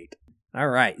perfect rate. All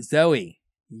right. Zoe,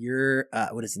 you're,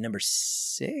 what is it, number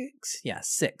 6? Yeah,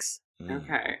 6. Mm.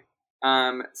 Okay.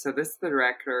 So this is the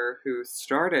director who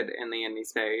started in the indie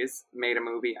space, made a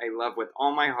movie I love with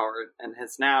all my heart, and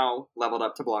has now leveled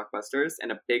up to blockbusters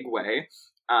in a big way.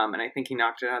 And I think he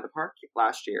knocked it out of the park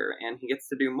last year, and he gets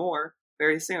to do more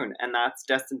very soon, and that's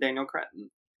Destin Daniel Cretton.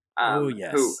 Oh,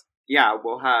 yes. Who,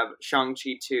 we'll have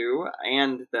Shang-Chi 2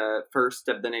 and the first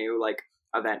of the new,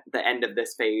 the end of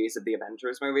this phase of the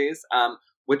Avengers movies,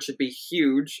 which should be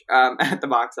huge at the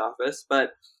box office,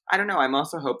 but I don't know. I'm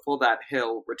also hopeful that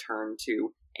he'll return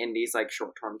to indies like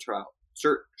Short Term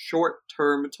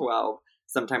 12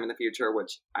 sometime in the future,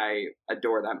 which I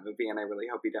adore that movie, and I really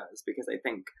hope he does because I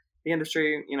think the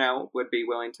industry, would be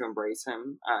willing to embrace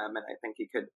him, and I think he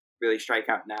could really strike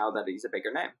out now that he's a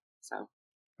bigger name. So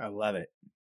I love it.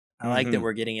 I like that Mhm.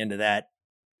 we're getting into that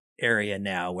area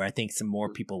now where I think some more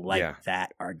people like Yeah.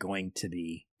 that are going to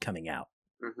be coming out.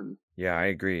 mhm. Yeah, I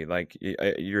agree. Like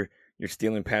you're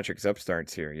stealing Patrick's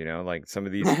upstarts here. Like some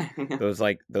of these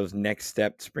those next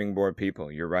step springboard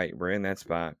people. You're right. We're in that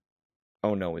spot.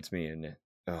 Oh no, it's me, isn't it?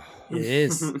 Oh. It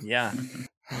is. Yeah.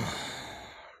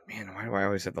 Man, why do I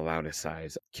always have the loudest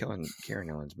sighs? Killing Karen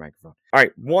Ellen's microphone. All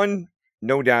right, one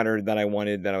no doubter that I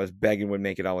wanted that I was begging would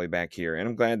make it all the way back here, and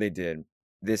I'm glad they did.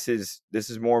 This is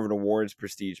more of an awards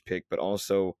prestige pick, but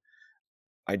also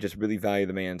I just really value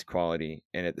the man's quality,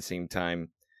 and at the same time,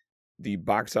 the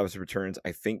box office returns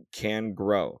I think can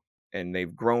grow, and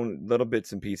they've grown little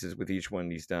bits and pieces with each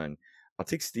one he's done. I'll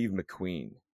take Steve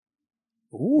McQueen.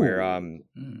 Ooh. Where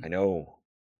I know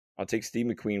I'll take Steve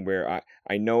McQueen where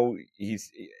I know he's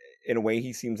in a way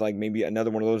he seems like maybe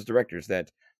another one of those directors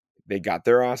that they got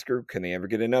their Oscar, can they ever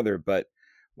get another? But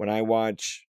when I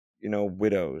watch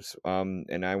Widows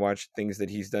and I watch things that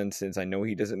he's done since, I know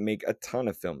he doesn't make a ton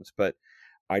of films, but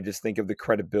I just think of the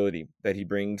credibility that he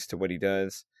brings to what he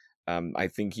does. I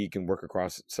think he can work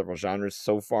across several genres.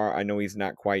 So far I know he's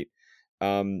not quite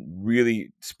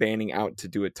really spanning out to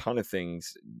do a ton of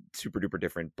things super duper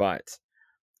different, but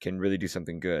can really do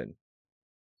something good.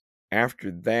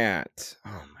 After that,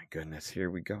 oh my goodness, here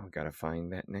we go. Got to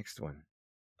find that next one.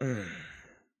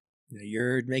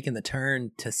 You're making the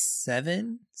turn to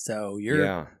 7, so you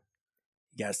got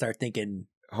to start thinking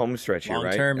home stretch here, long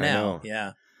right? term I now. know.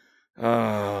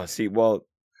 Yeah. See, well,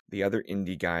 the other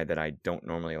indie guy that I don't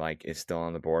normally like is still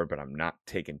on the board, but I'm not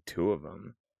taking 2 of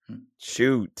them.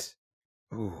 Shoot.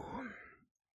 Ooh,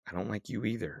 I don't like you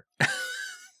either.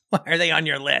 Why are they on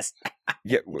your list?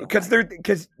 Yeah,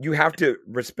 because you have to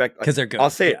respect. Because they're good. I'll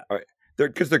say Yeah. it.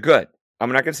 Because they're good.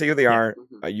 I'm not going to say who they are.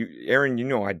 Aaron, you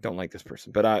know I don't like this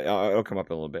person, but it'll come up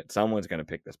in a little bit. Someone's going to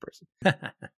pick this person.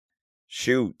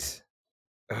 Shoot.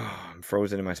 Oh, I'm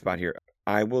frozen in my spot here.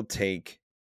 I will take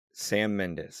Sam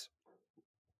Mendes.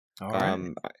 All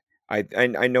right.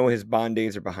 I know his Bond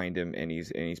days are behind him, and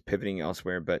he's pivoting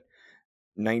elsewhere. But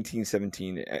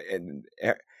 1917 and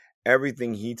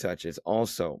everything he touches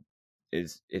also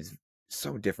is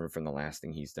so different from the last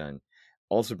thing he's done.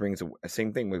 Also brings a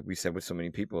same thing we said with so many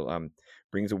people.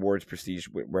 Brings awards prestige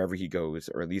wherever he goes,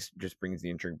 or at least just brings the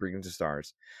intrigue, brings the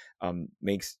stars.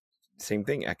 Makes same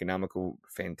thing, economical,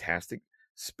 fantastic,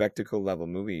 spectacle level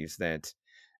movies that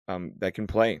can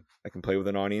play with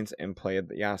an audience and play at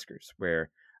the Oscars, where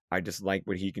I just like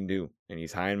what he can do, and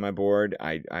he's high on my board.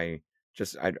 I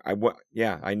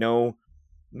know,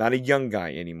 not a young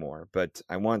guy anymore, but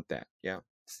I want that. Yeah,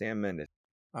 Sam Mendes.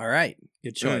 All right,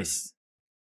 good choice.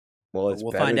 Well,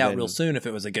 we'll find out real soon if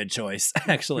it was a good choice.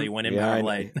 Actually, when in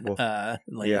Marmalade. I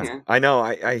know.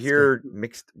 I hear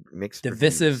mixed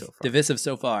divisive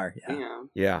so far.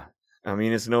 Yeah. I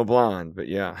mean, it's no Blonde, but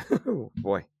yeah. Oh,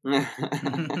 boy.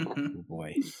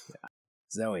 Boy. Yeah.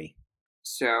 Zoe.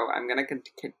 So I'm going to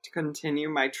continue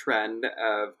my trend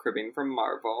of cribbing from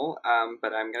Marvel,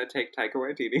 but I'm going to take Taika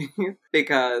Waititi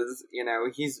because,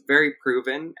 he's very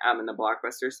proven in the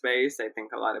blockbuster space. I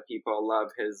think a lot of people love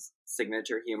his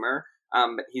signature humor,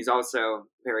 but he's also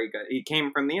very good. He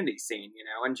came from the indie scene,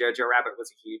 and Jojo Rabbit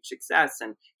was a huge success,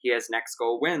 and he has Next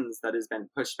Goal Wins that has been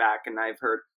pushed back, and I've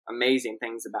heard amazing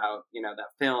things about,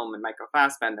 that film and Michael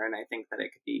Fassbender, and I think that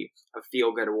it could be a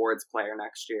feel-good awards player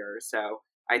next year. So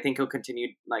I think he'll continue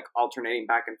alternating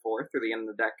back and forth through the end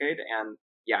of the decade. And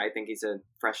yeah, I think he's a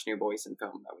fresh new voice in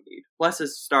film that we need. Plus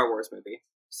his Star Wars movie.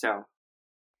 So.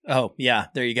 Oh yeah,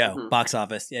 there you go. Mm-hmm. Box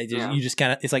office. Yeah, you just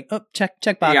kind of, it's like, oh, check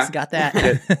box. Yeah. Got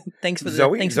that. Thanks for the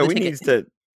Zoe. Thanks Zoe for the needs to.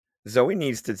 Zoe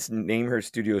needs to name her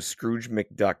studio Scrooge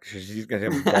McDuck. She's going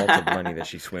to have a vault of money that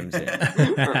she swims in.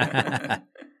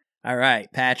 All right,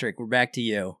 Patrick, we're back to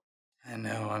you. I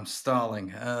know, I'm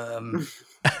stalling.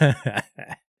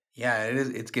 Yeah,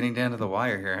 it's getting down to the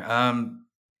wire here.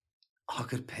 All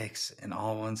good picks and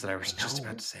all ones that I was just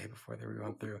about to say before they were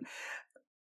going through.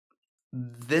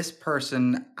 This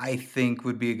person, I think,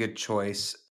 would be a good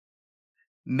choice,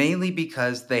 mainly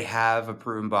because they have a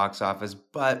proven box office,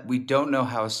 but we don't know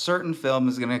how a certain film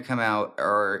is going to come out,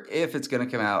 or if it's going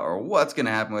to come out, or what's going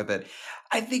to happen with it.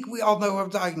 I think we all know what I'm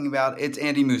talking about. It's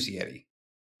Andy Muschietti.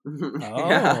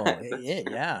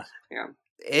 Yeah.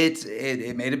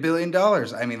 It made $1 billion.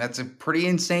 I mean, that's a pretty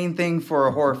insane thing for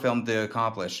a horror film to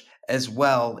accomplish. As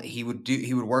well, he would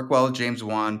work well with James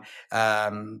Wan.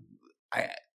 I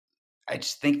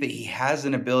just think that he has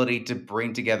an ability to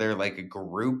bring together a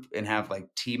group and have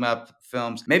team up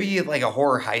films. Maybe a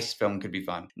horror heist film could be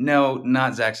fun. No,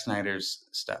 not Zack Snyder's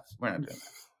stuff. We're not doing that.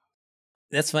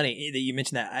 That's funny that you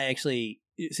mentioned that. I actually,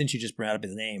 since you just brought up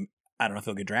his name, I don't know if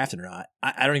he'll get drafted or not.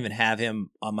 I don't even have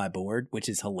him on my board, which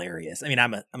is hilarious. I mean,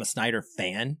 I'm a Snyder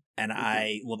fan, and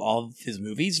I love all of his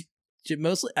movies,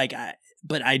 mostly.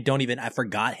 But I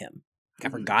forgot him. I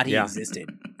forgot he existed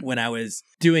when I was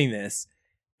doing this,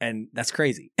 and that's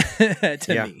crazy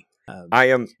to me. I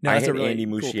had Andy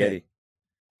Muschietti.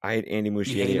 I had Andy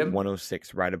Muschietti at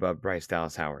 106, right above Bryce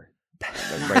Dallas Howard,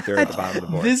 right there at the bottom of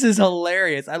the board. This is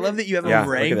hilarious. I love that you have him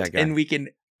ranked, and we can.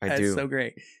 I do. So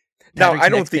great. Now, I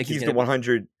don't think he's the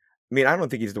 100. I mean, I don't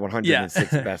think he's the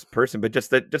 106th best person, but just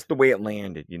the way it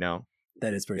landed,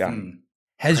 That is pretty fun.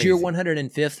 Has crazy. Your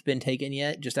 105th been taken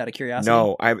yet? Just out of curiosity.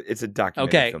 No, it's a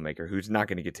documentary filmmaker who's not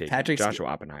going to get taken. Joshua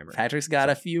Oppenheimer. Patrick's got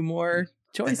a few more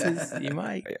choices. You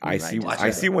might. I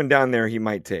see one down there. He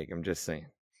might take. I'm just saying.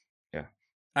 Yeah.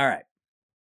 All right.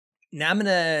 Now I'm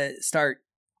gonna start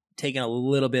taking a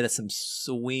little bit of some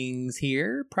swings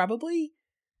here. Probably.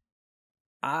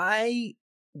 I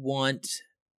want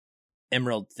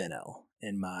Emerald Fennell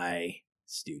in my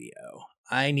studio.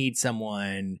 I need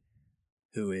someone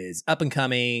who is up and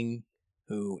coming,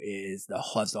 who has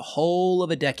the whole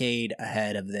of a decade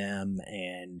ahead of them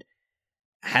and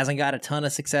hasn't got a ton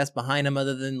of success behind him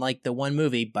other than the one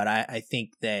movie, but I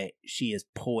think that she is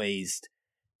poised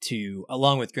to,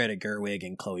 along with Greta Gerwig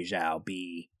and Chloe Zhao,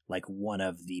 be like one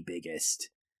of the biggest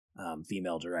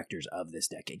female directors of this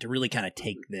decade to really kind of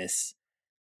take this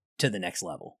to the next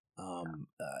level. I'm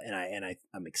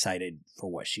excited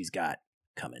for what she's got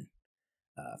coming,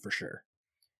 for sure.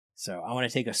 So I want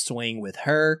to take a swing with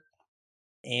her,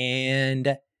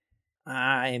 and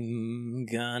I'm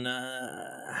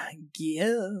gonna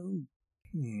give.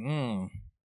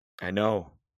 I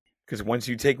know, because once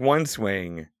you take one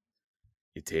swing,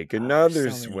 you take another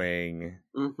so many. swing.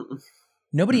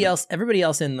 Everybody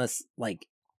else in this like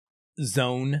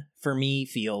zone for me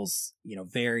feels,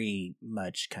 very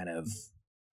much kind of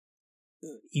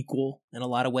equal in a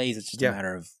lot of ways. It's just a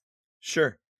matter of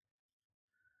sure.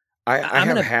 I have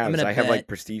gonna- halves. gonna I have like bet-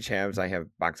 prestige halves. I have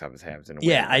box office halves. In a way,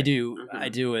 yeah, I right? do. Mhm. I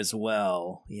do as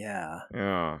well. Yeah,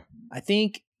 Oh, I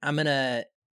think I'm gonna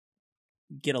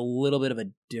get a little bit of a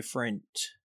different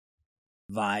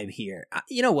vibe here.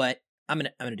 You know what? I'm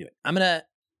gonna do it. I'm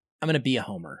gonna be a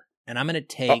homer, and I'm gonna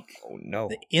take oh no!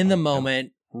 in the Oh, no.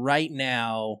 moment right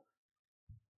now.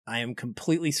 I am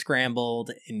completely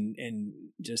scrambled and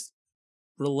just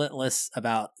relentless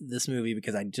about this movie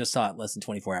because I just saw it less than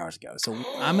 24 hours ago. So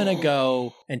I'm gonna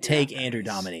go and take Andrew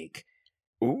nice. Dominic.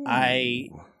 Ooh. I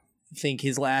think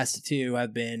his last two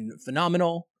have been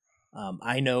phenomenal.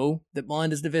 I know that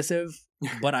Blonde is divisive,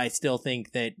 but I still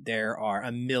think that there are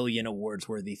a million awards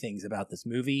worthy things about this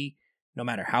movie, no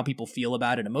matter how people feel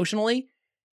about it emotionally.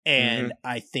 And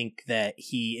I think that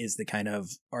he is the kind of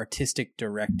artistic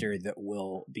director that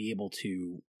will be able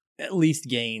to at least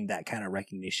gain that kind of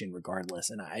recognition regardless.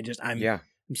 And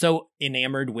I'm so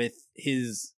enamored with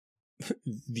his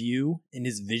view and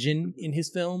his vision in his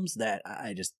films that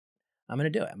I'm going to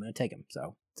do it. I'm going to take him.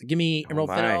 So give me Emerald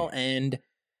Fennell and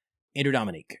Andrew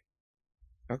Dominic.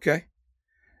 Okay.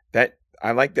 That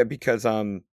I like that because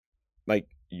like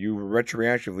you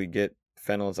retroactively get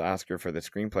Fennell's Oscar for the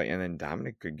screenplay, and then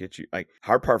Dominic could get you like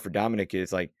hard part for Dominic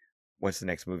is like what's the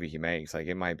next movie he makes? Like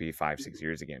it might be 5-6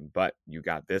 years again, but you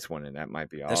got this one, and that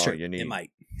might be That's all true. you need. It might.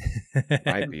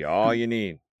 Might be all you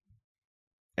need.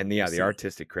 And We'll the see.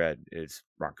 artistic cred is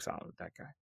rock solid with that guy.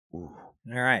 Ooh.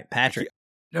 All right, Patrick.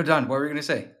 No, Don, what were you going to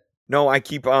say? No, I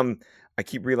keep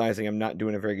realizing I'm not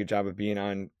doing a very good job of being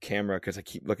on camera because I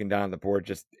keep looking down at the board,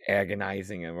 just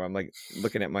agonizing, and I'm like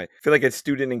looking at I feel like a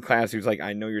student in class who's like,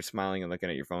 I know you're smiling and looking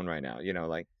at your phone right now,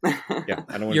 like, yeah, I don't want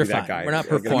to You're be that fine. guy. We're not I'm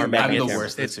gonna be performing. back on I'm the camera.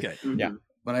 worst. It's good. Yeah.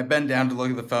 When I bend down to look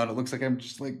at the phone, it looks like I'm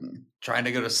just like trying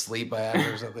to go to sleep by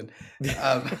accident or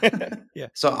something. Yeah.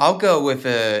 So I'll go with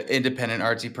an independent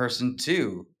artsy person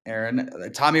too, Aaron.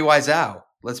 Tommy Wiseau.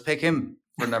 Let's pick him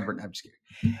for number. I'm just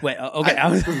kidding. Wait, okay. I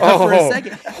was for a Oh,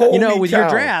 second. holy With your cow.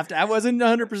 draft, I wasn't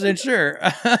 100% sure.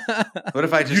 What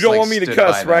if I just You don't like, want me to stood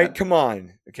cuss, by right? that? Come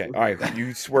on. Okay. All right.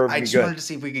 You swerved I me just good. wanted to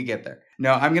see if we could get there.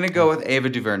 No, I'm going to go with Ava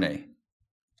DuVernay.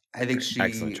 I think she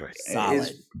Excellent choice. Solid.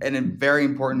 is a very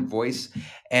important voice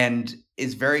and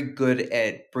is very good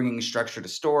at bringing structure to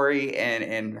story,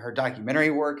 and her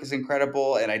documentary work is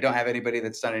incredible. And I don't have anybody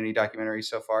that's done any documentaries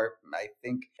so far, I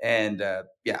think. And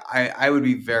I would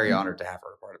be very honored to have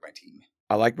her part of my team.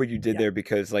 I like what you did Yeah. there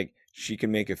because like she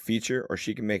can make a feature or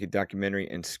she can make a documentary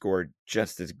and score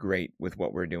just as great with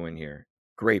what we're doing here.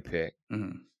 Great pick.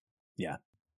 Mhm.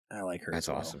 I like her. That's as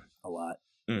well, awesome. a lot.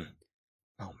 Oh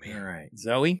All man. right,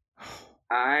 Zoe.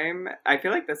 I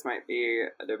feel like this might be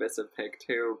a divisive pick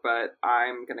too, but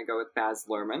I'm gonna go with Baz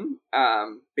Luhrmann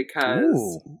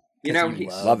because you know he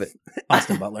Love it.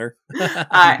 Austin Butler.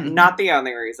 not the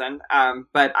only reason,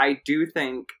 but I do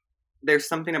think there's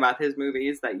something about his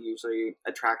movies that usually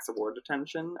attracts award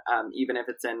attention, even if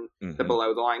it's in the Mhm.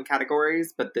 below the line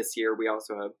categories. But this year we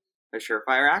also have a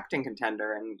surefire acting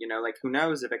contender, and who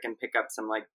knows if it can pick up some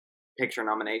like picture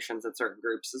nominations at certain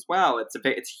groups as well. It's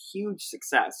a huge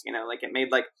success. It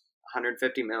made like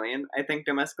 150 million, I think,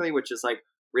 domestically, which is like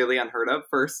really unheard of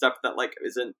for stuff that like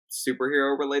isn't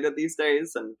superhero related these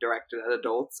days and directed at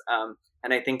adults.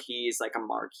 And I think he's like a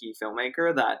marquee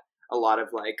filmmaker that a lot of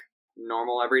like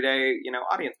normal everyday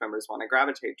audience members want to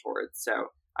gravitate towards. So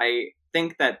I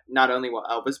think that not only will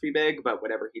Elvis be big, but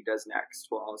whatever he does next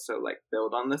will also like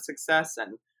build on the success,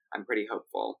 and I'm pretty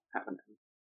hopeful having him.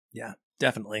 Yeah,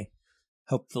 definitely.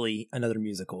 Hopefully, another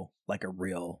musical, like a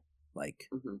real, like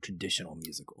Mhm. traditional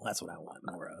musical. That's what I want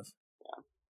more of.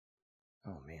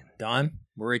 Oh man. Don,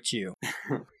 we're at you.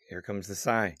 Here comes the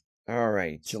sigh. All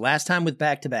right. It's your last time with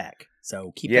back to back,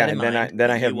 so keep Yeah, that in and mind.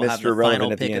 then I You have will Mr. the Irrelevant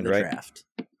final at the pick end, of the right? draft.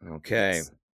 Okay.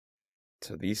 Yes.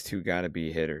 So these two got to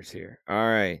be hitters here. All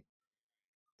right.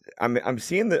 I'm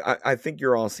seeing I think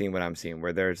you're all seeing what I'm seeing,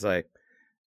 where there's like,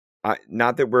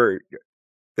 not that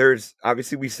there's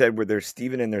obviously we said where there's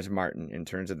Steven and there's Martin in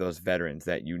terms of those veterans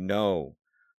that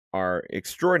are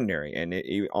extraordinary, and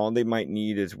all they might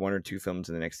need is 1 or 2 films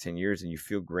in the next 10 years, and you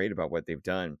feel great about what they've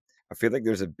done. I feel like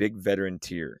there's a big veteran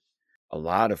tier, a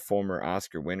lot of former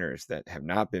Oscar winners that have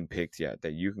not been picked yet,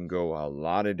 that you can go a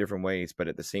lot of different ways, but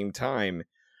at the same time,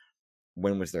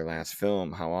 when was their last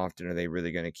film? How often are they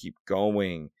really going to keep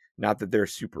going? Not that they're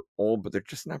super old, but they're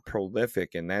just not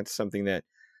prolific, and that's something that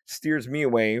steers me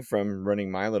away from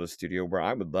running my little studio, where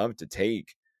I would love to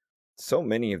take so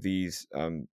many of these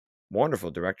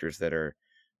wonderful directors that are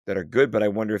good, but I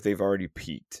wonder if they've already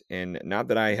peaked. And not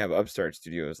that I have upstart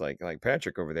studios like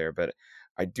Patrick over there, but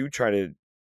I do try to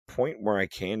point where I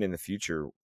can in the future,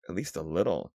 at least a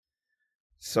little.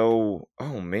 So,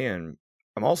 oh man,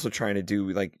 I'm also trying to do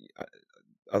like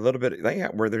a little bit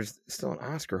like where there's still an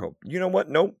Oscar hope. You know what?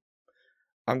 Nope.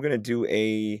 I'm gonna do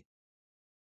a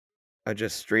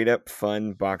just straight up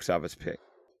fun box office pick.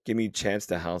 Give me Chad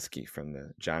Stahelski from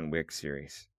the John Wick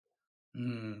series.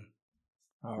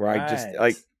 All where right. I just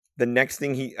like the next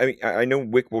thing I know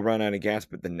Wick will run out of gas,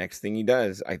 but the next thing he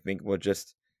does, I think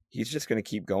he's just going to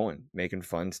keep going, making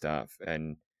fun stuff,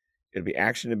 and it'll be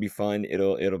action, it'll be fun.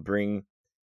 It'll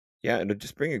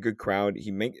just bring a good crowd.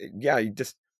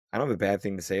 I don't have a bad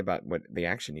thing to say about what the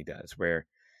action he does, where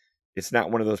it's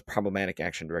not one of those problematic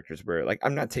action directors where like,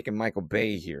 I'm not taking Michael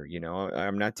Bay here,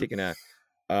 I'm not taking a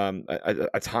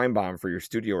time bomb for your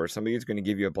studio, or somebody who's going to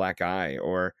give you a black eye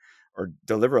or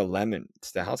deliver a lemon.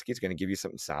 Stahelski's going to give you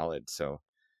something solid. So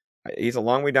he's a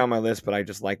long way down my list, but I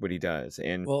just like what he does.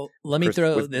 And well, let me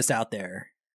throw this out there,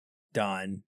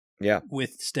 Don. Yeah.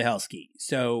 With Stahelski.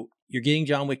 So you're getting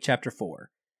John Wick Chapter 4.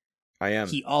 I am.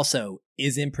 He also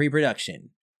is in pre-production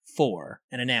for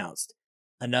and announced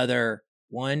another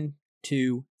 1,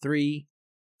 2, 3,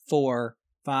 4,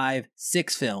 5,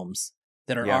 6 films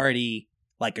that are already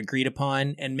like agreed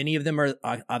upon, and many of them are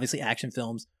obviously action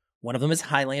films. One of them is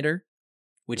Highlander,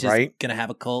 which is going to have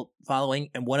a cult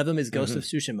following, and one of them is Ghost of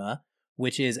Tsushima,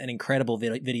 which is an incredible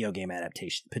video game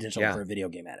adaptation, potential for a video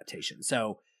game adaptation.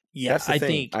 So yeah, I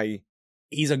think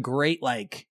he's a great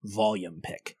like volume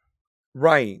pick.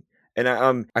 Right. And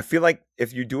I feel like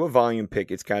if you do a volume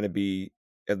pick, it's got to be,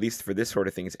 at least for this sort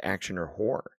of thing, it's action or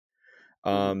horror.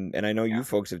 And I know you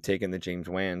folks have taken the James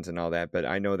Wans and all that, but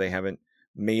I know they haven't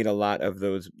made a lot of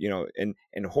those, and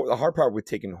the hard part with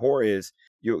taking horror is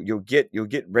you'll get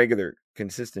regular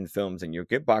consistent films, and you'll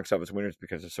get box office winners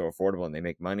because they're so affordable and they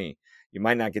make money. You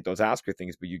might not get those Oscar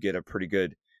things, but you get a pretty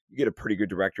good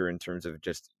director in terms of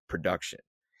just production.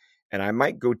 And I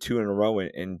might go 2 in a row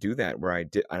and do that where I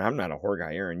did. And I'm not a horror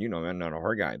guy, Aaron. I'm not a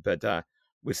horror guy. But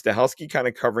with Stahelski kind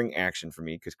of covering action for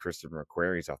me, because Christopher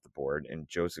McQuarrie's off the board and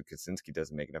Joseph Kosinski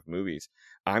doesn't make enough movies,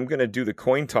 I'm going to do the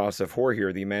coin toss of horror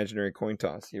here, the imaginary coin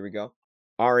toss. Here we go.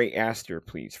 Ari Aster,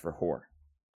 please, for horror.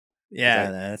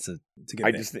 Yeah, that's a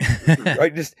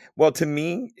good well, to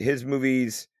me, his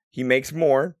movies, he makes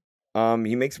more.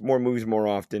 He makes more movies more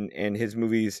often, and his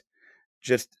movies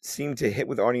just seem to hit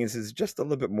with audiences just a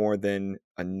little bit more than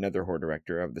another horror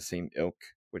director of the same ilk,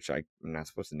 which I'm not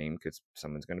supposed to name because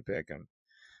someone's going to pick him.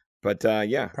 But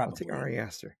probably. I'll take Ari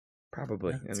Aster.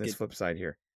 Probably. And this flip side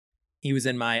here. He was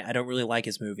in my, I don't really like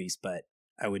his movies, but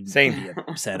I would be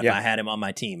upset if I had him on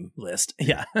my team list.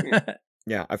 Yeah.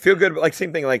 Yeah, I feel good. Like,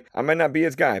 same thing. Like, I might not be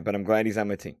his guy, but I'm glad he's on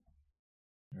my team.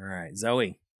 All right.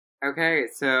 Zoe. Okay,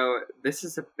 so this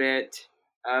is a bit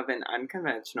of an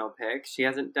unconventional pick. She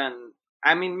hasn't done,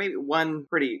 maybe one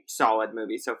pretty solid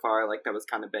movie so far, like that was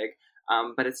kind of big.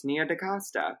 But it's Nia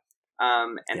DaCosta.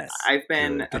 And yes, I've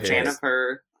been a fan of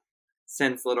her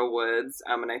since Little Woods.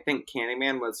 And I think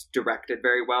Candyman was directed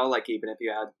very well, like even if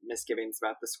you had misgivings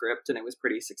about the script, and it was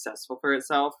pretty successful for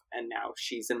itself. And now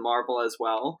she's in Marvel as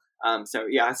well. So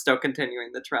yeah, still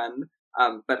continuing the trend.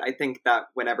 But I think that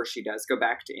whenever she does go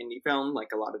back to indie film, like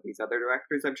a lot of these other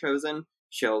directors I've chosen,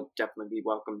 she'll definitely be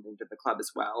welcomed into the club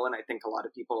as well. And I think a lot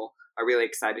of people are really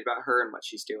excited about her and what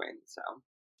she's doing. So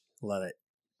love it.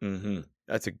 Mm-hmm.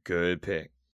 That's a good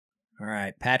pick. All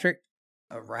right, Patrick.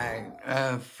 All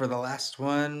right. For the last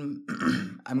one,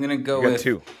 I'm going to go with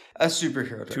 2. A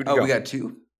superhero. 2 to go. We got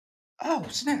 2? Oh,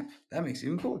 snap. That makes it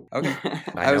even cooler. Okay.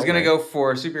 I was going to go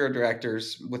for superhero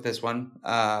directors with this one.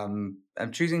 I'm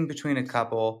choosing between a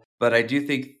couple, but I do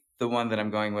think the one that I'm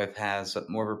going with has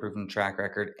more of a proven track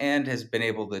record and has been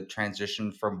able to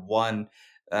transition from one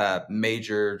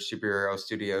major superhero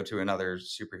studio to another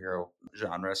superhero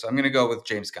genre. So I'm going to go with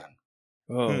James Gunn.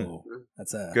 Oh,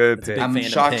 that's a good pick. I'm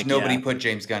shocked nobody put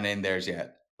James Gunn in theirs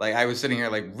yet. Like, I was sitting here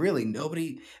like, really,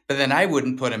 nobody? But then I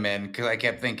wouldn't put him in because I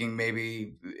kept thinking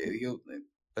maybe you'll.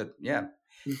 But yeah.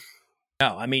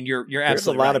 No, I mean, you're There's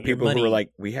absolutely a lot right. of people who are like,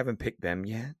 we haven't picked them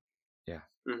yet. Yeah.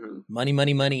 Mm-hmm.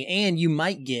 Money. And you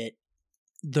might get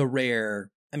the rare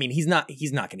I mean, he's not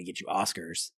going to get you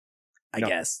Oscars. I No.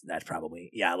 guess that's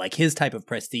probably, like his type of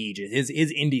prestige, his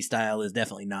indie style is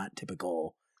definitely not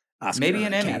typical Oscar Maybe or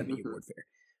an Emmy. Academy Award fare.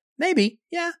 Maybe.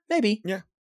 Yeah, maybe. Yeah.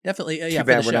 Definitely. Too Yeah, for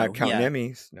bad the we're show. not counting yeah.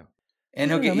 Emmys. No. And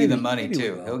I he'll don't get know, you the maybe- money maybe we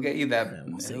too. will. He'll get you that. Yeah,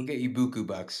 we'll He'll see. get you buku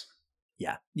bucks.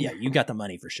 Yeah, you got the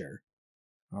money for sure.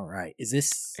 All right. Is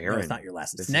this no, Aaron, it's not your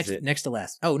last. It's this is it. next to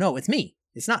last. Oh no, it's me.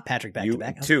 It's not Patrick back You to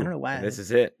back. I two. don't know why. And this is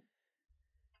it.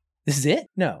 This is it?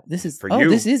 No, this is For oh, you.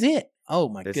 this is it. Oh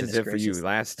my This goodness is it for you. gracious.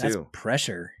 Last That's two.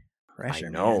 pressure. Pressure. I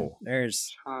Man. know.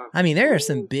 There's Tough. I mean, there are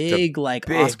some big like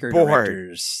big Oscar board.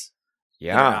 directors that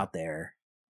are Yeah. out there.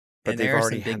 But and they've there are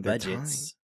already some big had their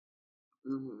budgets.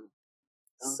 Mhm.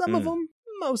 Some of Mm. them,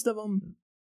 most of them.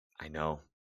 I know.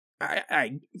 All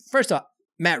right. First off,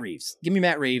 Matt Reeves. Give me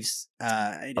Matt Reeves.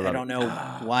 I love don't it. know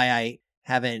why I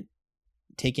haven't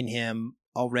taken him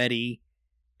already.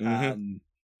 Mhm.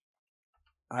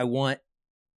 I want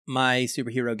my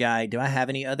superhero guy. Do I have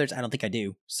any others? I don't think I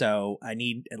do. So I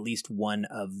need at least one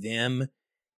of them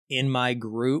in my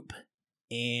group.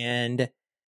 And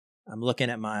I'm looking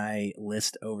at my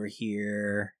list over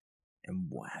here. And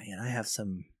wow, man, I have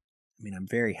some. I mean, I'm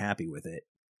very happy with it.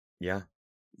 Yeah.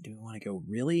 Do I want to go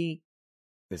really?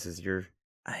 This is your.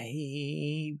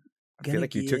 I feel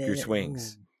like you took your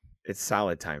swings. It's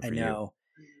solid time for I you. know.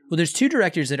 Well, there's two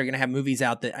directors that are going to have movies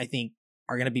out that I think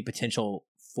are going to be potential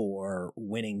for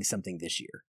winning something this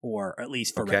year, or at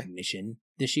least for Okay. recognition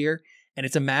this year. And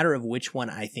it's a matter of which one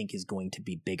I think is going to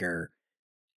be bigger,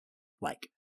 like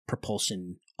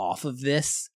propulsion off of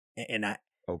this. And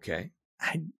Okay.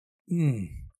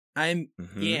 I'm,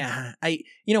 Mhm. yeah,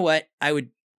 you know what? I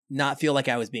would not feel like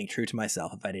I was being true to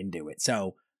myself if I didn't do it.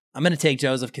 So I'm going to take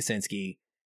Joseph Kosinski.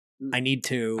 I need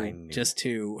to I knew just to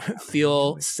knew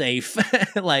feel it. safe.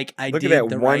 Like I Look did at that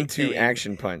the 1-2 right thing.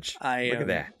 action punch. I Look am at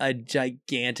that. a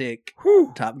gigantic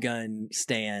Whew. Top Gun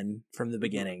stan from the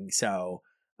beginning. So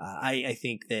I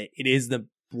think that it is the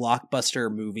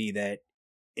blockbuster movie that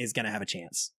is going to have a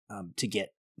chance to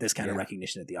get this kind of Yeah.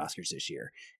 recognition at the Oscars this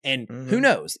year. And Mhm. who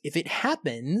knows? If it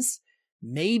happens,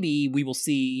 maybe we will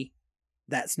see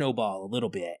that snowball a little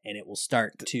bit and it will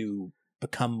start to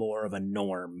become more of a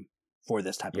norm for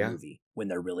this type Yeah. of movie when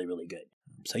they're really, really good.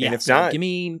 So And yeah, if so not- give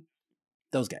me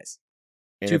those guys.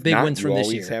 And Two if big not, ones you from this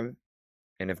always year. Have,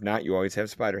 and if not, you always have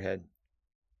Spiderhead.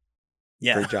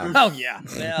 Yeah. Great job. Oh yeah.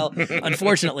 Well,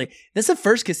 unfortunately, this is the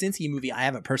first Kosinski movie I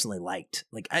haven't personally liked.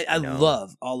 Like I know.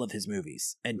 love all of his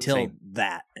movies until Same.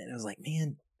 that, and I was like,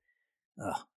 man,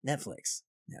 Netflix.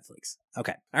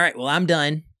 Okay. All right. Well, I'm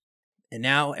done, and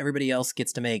now everybody else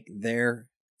gets to make their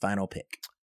final pick.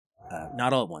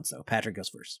 Not all at once though. Patrick goes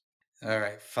first. All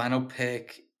right, final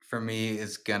pick for me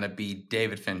is gonna be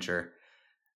David Fincher.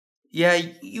 Yeah,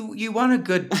 you want a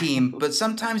good team, but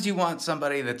sometimes you want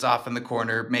somebody that's off in the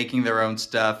corner making their own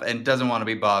stuff and doesn't want to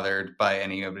be bothered by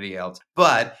anybody else.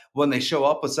 But when they show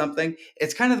up with something,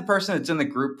 it's kind of the person that's in the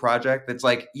group project that's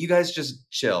like, you guys just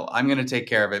chill. I'm going to take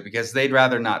care of it, because they'd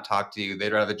rather not talk to you.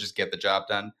 They'd rather just get the job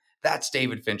done. That's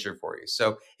David Fincher for you.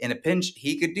 So in a pinch,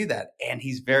 he could do that. And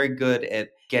he's very good at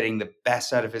getting the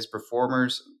best out of his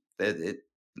performers.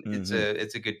 It's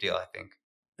a good deal, I think.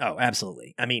 Oh,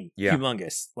 absolutely. I mean, Yeah.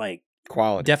 humongous. Like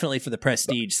Quality. definitely for the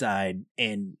prestige side,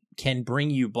 and can bring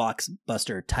you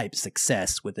blockbuster type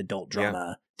success with adult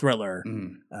drama thriller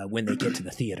Mhm. when they get to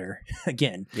the theater.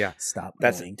 Again, Yeah. stop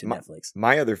That's going to my- Netflix.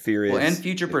 My other fear is. Well, and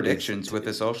future is- predictions with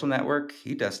the Social Network.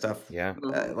 He does stuff. Yeah.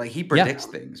 Like he predicts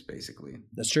things basically.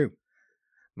 That's true.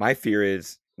 My fear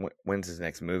is when's his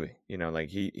next movie? You know, like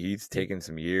he's taken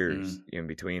some years Mm. in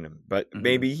between them, but Mhm.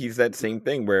 maybe he's that same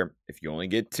thing where if you only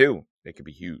get 2, it could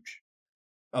be huge.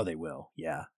 Oh, they will.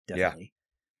 Yeah, definitely.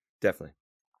 Definitely.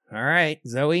 All right,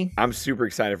 Zoe. I'm super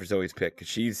excited for Zoe's pick because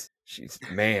she's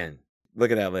man. Look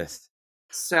at that list.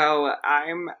 So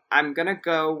I'm gonna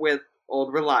go with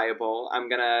old reliable. I'm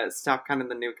gonna stop kind of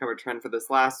the newcomer trend for this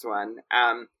last one,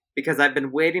 because I've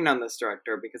been waiting on this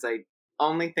director because I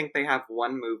only think they have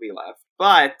one movie left,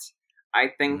 but I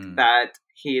think that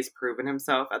he's proven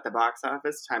himself at the box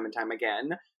office time and time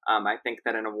again. I think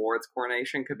that an awards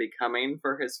coronation could be coming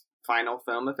for his final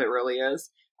film if it really is,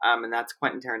 and that's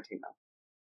Quentin Tarantino.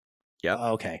 Yep.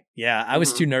 Okay. Yeah, I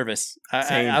was Mhm. too nervous.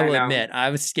 Same. I will I know. admit, I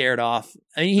was scared off.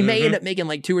 I mean, he may Mhm. end up making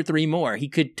like 2 or 3 more. He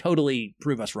could totally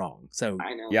prove us wrong. So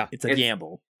I know. Yeah. it's a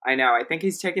gamble. I know. I think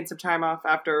he's taking some time off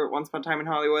after Once Upon a Time in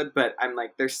Hollywood, but I'm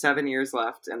like, there's 7 years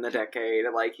left in the decade.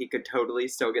 Like, he could totally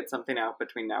still get something out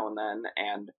between now and then,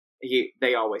 and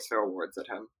they always throw awards at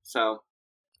him. So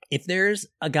If there's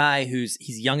a guy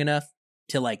he's young enough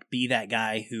to like be that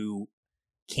guy who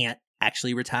can't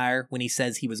actually retire when he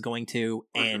says he was going to,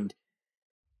 Mhm. and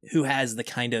who has the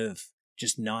kind of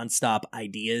just nonstop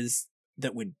ideas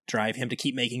that would drive him to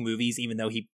keep making movies, even though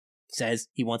he says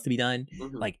he wants to be done.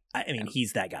 Mhm. Like, I mean,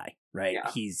 he's that guy, right?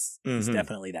 Yeah. He's Mhm.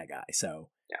 definitely that guy. So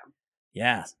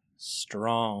Yeah.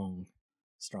 strong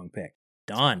pick.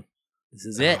 Don, this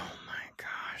is it. Oh my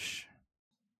gosh.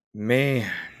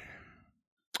 Man.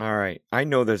 All right. I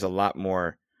know there's a lot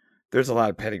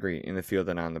of pedigree in the field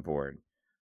than on the board.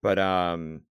 But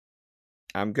I'm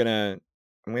gonna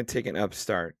take an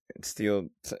upstart and steal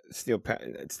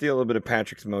a little bit of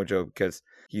Patrick's mojo, because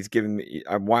he's giving me,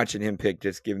 I'm watching him pick,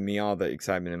 just giving me all the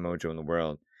excitement and mojo in the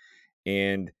world.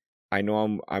 And I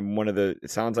know I'm one of the, it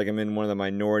sounds like I'm in one of the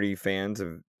minority fans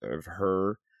of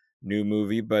her new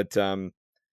movie, but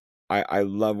I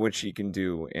love what she can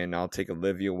do, and I'll take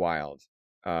Olivia Wilde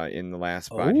in the last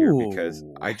spot here, because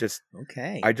I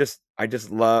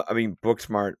just love, I mean,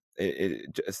 Booksmart,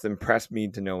 it just impressed me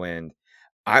to no end.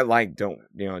 I like Don't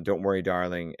Worry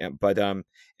Darling, but and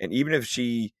even if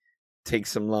she takes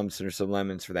some lumps or some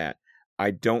lemons for that,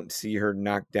 I don't see her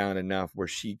knocked down enough where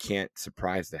she can't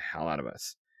surprise the hell out of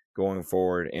us going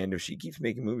forward. And if she keeps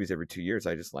making movies every 2 years,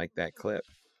 I just like that clip.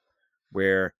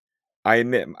 Where I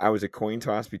admit I was a coin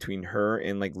toss between her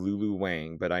and like Lulu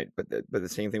Wang, but the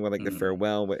same thing with like The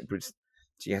Farewell, which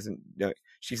she hasn't.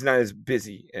 She's not as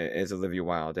busy as Olivia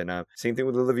Wilde, and same thing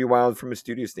with Olivia Wilde from a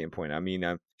studio standpoint. I mean,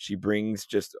 she brings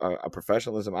just a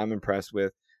professionalism I'm impressed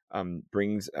with.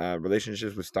 Brings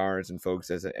relationships with stars and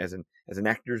folks as an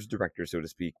actor's director, so to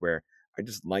speak, where I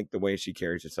just like the way she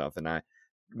carries herself. And I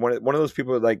one of those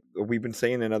people, like we've been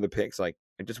saying in other picks, like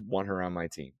I just want her on my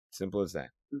team. Simple as that.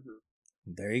 Mm-hmm.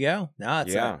 There you go. No,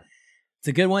 it's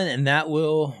a good one, and that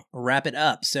will wrap it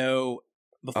up. So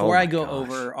before I go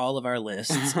over all of our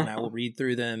lists, and I will read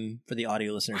through them for the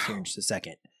audio listeners here in just a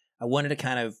second, I wanted to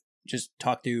kind of just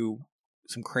talk through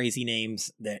some crazy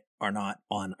names that are not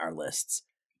on our lists.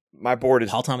 My board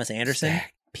is Paul Thomas Anderson.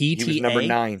 stacked. PTA He was number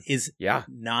 9. is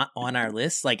not on our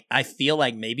list. Like, I feel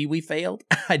like maybe we failed.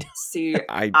 See,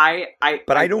 I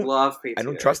don't love PTA. I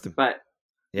don't trust him. But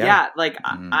like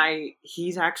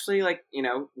he's actually like,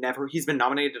 he's been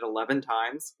nominated 11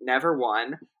 times, never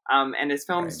won. And his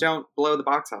films don't blow the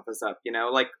box office up,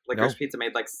 like Licorice Pizza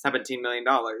made like $17 million.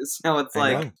 So it's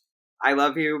like, I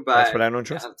love you, but that's what I don't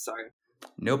trust. I'm sorry.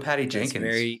 No Patty Jenkins. That's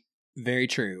very, very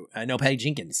true. No Patty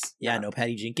Jenkins. No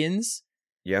Patty Jenkins.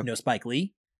 Yeah. No Spike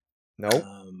Lee. No.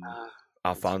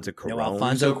 Alfonso Cuarón. No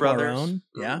Alfonso brothers. Cuarón.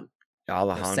 Yeah.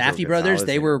 Alejandro Safdie brothers.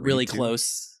 They were really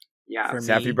close. Yeah. For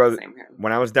Safdie me. brothers.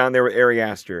 When I was down there with Ari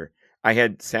Aster, I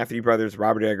had Safdie brothers,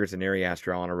 Robert Eggers, and Ari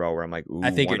Aster all in a row. Where I'm like, ooh, I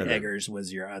figured one of them. Eggers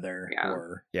was your other.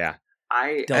 Or Yeah.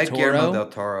 Del Toro. Guillermo del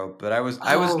Toro, but I was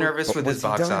nervous But with his what's he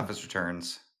box done? office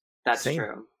returns. That's Same.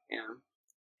 true. Yeah.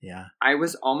 Yeah. I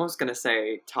was almost going to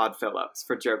say Todd Phillips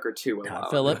for Joker 2 Todd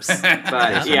alone. Phillips.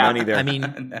 But There's money there. I mean,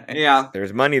 Nice. Yeah.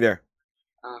 There's money there.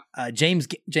 James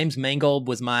Mangold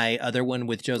was my other one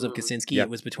with Joseph Kosinski. Yep. It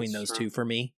was between That's those true. two for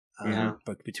me. Yeah.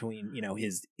 But between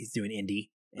he's doing indie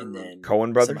and then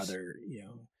Coen brothers. some other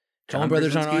John Coen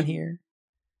brothers aren't on Krasinski? here.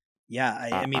 Yeah,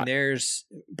 I mean, there's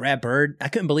Brad Bird. I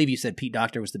couldn't believe you said Pete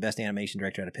Docter was the best animation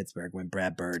director out of Pittsburgh when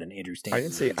Brad Bird and Andrew Stanton. I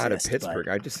didn't say out of Pittsburgh.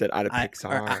 I just said out of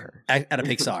Pixar. Out of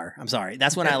Pixar. I'm sorry.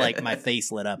 That's when my face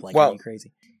lit up. Like, Well, are you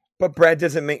crazy? But Brad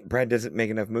doesn't make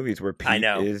enough movies where Pete I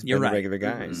know. is You're been right. a regular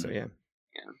guy. Mhm. So yeah.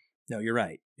 No, you're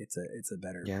right. It's a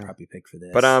better probably pick for this.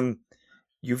 But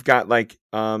you've got like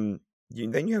then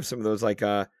you have some of those like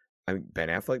Ben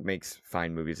Affleck makes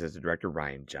fine movies as a director.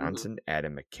 Ryan Johnson,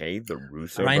 Adam McKay, the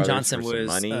Russo Ryan brothers Johnson for some was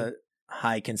money. a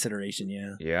high consideration.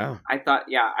 Yeah. Yeah. I thought,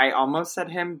 I almost said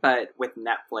him, but with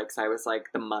Netflix, I was like,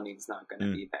 the money's not going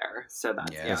to be there. So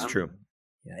that's, That's true.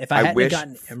 Yeah. If I hadn't wish-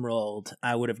 gotten Emerald,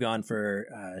 I would have gone for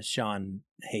Sean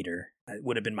Hayter. It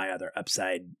would have been my other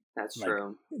upside That's like,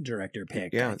 true. director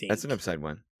pick. Yeah, I think. that's an upside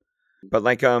one. But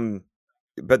like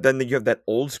but then you have that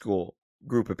old school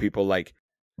group of people like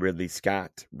Ridley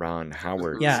Scott, Ron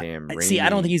Howard, Yeah. Sam Raimi. See, I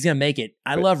don't think he's gonna make it.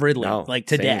 I But love Ridley, no, like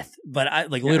to same. death. But I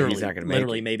like Yeah, literally, he's not gonna make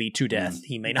it. maybe to death.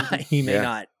 He may not. He may Yeah.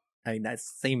 not. I mean, that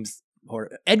seems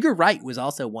horrible. Edgar Wright was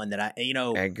also one that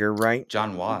Edgar Wright,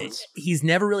 John Watts. he's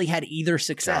never really had either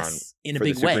success in a for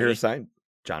big the superhero way. side.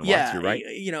 John Watts, Yeah, you're right.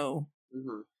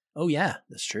 Mm-hmm. Oh yeah,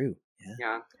 that's true. Yeah.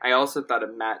 Yeah. I also thought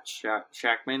of Matt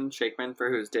Shackman for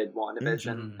who's did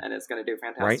WandaVision and is going to do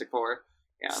Fantastic Four.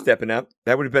 Yeah. Stepping up.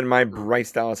 That would have been my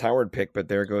Bryce Dallas Howard pick, but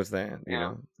there goes that. You Yeah.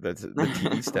 know, that's the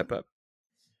TV step up.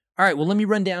 All right, well, let me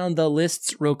run down the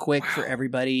lists real quick for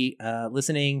everybody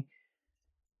listening.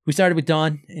 We started with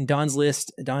Don, and Don's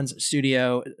list, Don's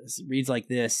studio reads like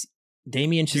this: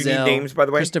 Damien Do you Chazelle, need names, by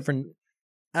the way? Christopher.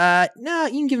 No,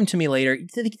 you can give them to me later.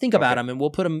 Think about Okay. them, and we'll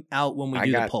put them out when we I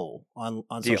do the got- poll on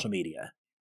Deal. social media.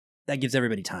 that gives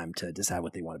everybody time to decide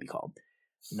what they want to be called,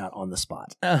 not on the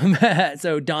spot.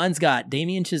 So Don's got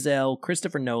Damien Chazelle,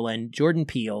 Christopher Nolan, Jordan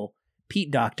Peele,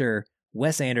 Pete Docter,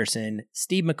 Wes Anderson,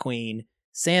 Steve McQueen,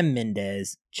 Sam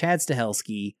Mendes, Chad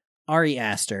Stahelski, Ari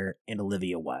Aster, and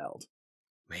Olivia Wilde.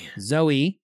 Man.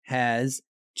 Zoe has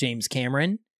James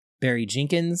Cameron, Barry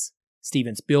Jenkins,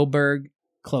 Steven Spielberg,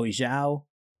 Chloe Zhao,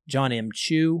 John M.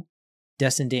 Chu,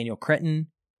 Destin Daniel Cretton,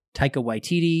 Taika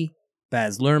Waititi,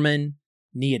 Baz Luhrmann,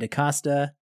 Nia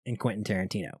DaCosta, and Quentin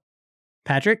Tarantino.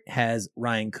 Patrick has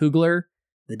Ryan Coogler,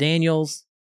 The Daniels,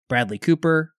 Bradley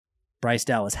Cooper, Bryce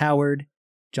Dallas Howard,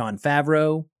 Jon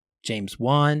Favreau, James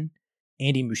Wan,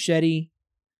 Andy Muschietti,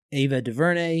 Ava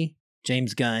DuVernay,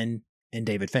 James Gunn, and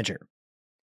David Fincher.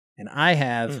 And I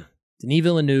have Denis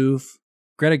Villeneuve,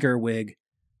 Greta Gerwig,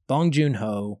 Bong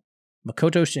Joon-ho,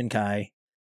 Makoto Shinkai,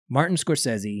 Martin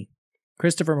Scorsese,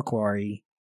 Christopher McQuarrie,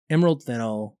 Emerald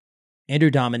Fennell,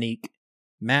 Andrew Dominique,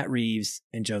 Matt Reeves,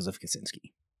 and Joseph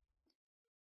Kosinski.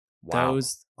 Wow.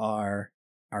 Those are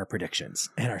our predictions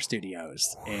and our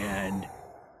studios. And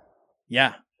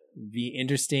yeah, be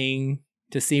interesting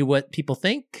to see what people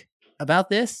think about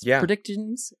this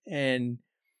predictions. And,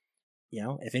 you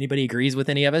know, if anybody agrees with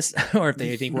any of us or if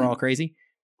they think we're all crazy.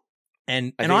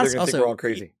 And honestly, also, we're all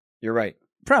crazy. You're right.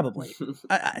 Probably.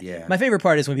 Yeah. My favorite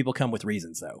part is when people come with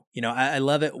reasons, though. You know, I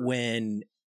love it when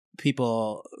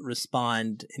people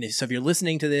respond. And so if you're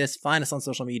listening to this, find us on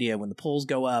social media when the polls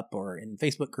go up or in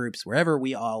Facebook groups, wherever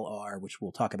we all are, which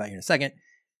we'll talk about here in a second,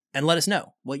 and let us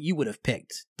know what you would have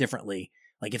picked differently.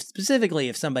 Like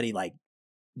if somebody like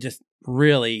just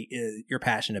really you're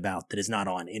passionate about that is not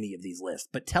on any of these lists,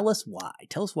 but tell us why.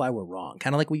 Tell us why we're wrong.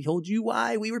 Kind of like we told you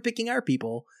why we were picking our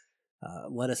people.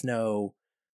 Let us know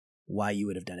why you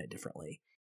would have done it differently.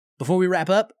 Before we wrap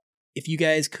up, if you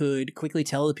guys could quickly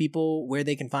tell the people where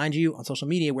they can find you on social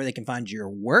media, where they can find your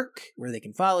work, where they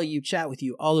can follow you, chat with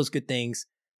you, all those good things.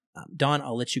 Don,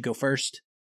 I'll let you go first.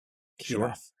 Kick it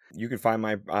off. You can find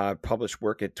my published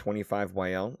work at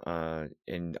 25YL,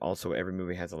 and also Every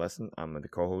Movie Has a Lesson. I'm the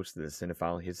co-host of the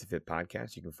Cinephile Hissy Fit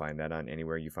podcast. You can find that on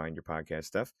anywhere you find your podcast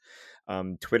stuff.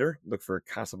 Twitter, look for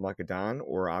Casablanca Don,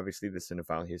 or obviously the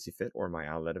Cinephile Hissy Fit, or my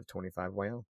outlet of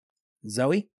 25YL.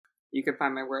 Zoe? You can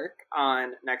find my work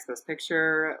on Next Best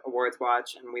Picture, Awards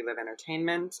Watch, and We Live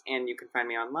Entertainment. And you can find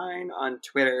me online on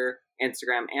Twitter,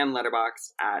 Instagram, and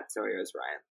Letterboxd at Zoe's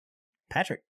Ryan.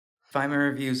 Patrick? Find my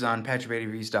reviews on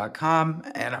patrickbeattyreviews.com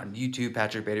and on YouTube,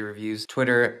 Patrick Beatty Reviews,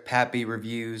 Twitter, Pat B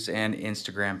Reviews, and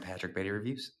Instagram, Patrick Beatty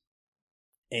Reviews.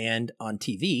 And on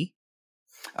TV.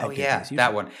 Oh, yeah,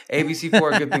 that one.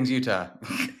 ABC4, Good Things Utah.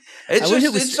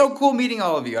 It's so cool meeting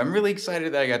all of you. I'm really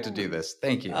excited that I got to do this.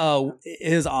 Thank you. Oh,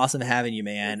 it is awesome having you,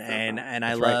 man. And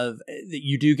I love that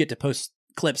you do get to post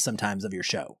clips sometimes of your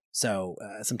show. So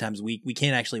sometimes we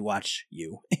can't actually watch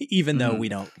you, even though we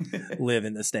don't live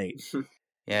in the state.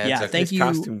 Yeah, thank you.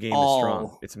 Costume game is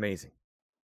strong. It's amazing.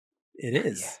 It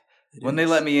is. Yeah. When they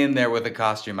let me in there with a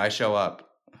costume, I show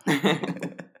up. I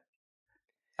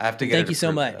have to get. Thank you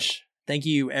so much. Thank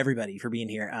you, everybody, for being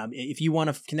here. If you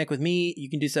want to connect with me, you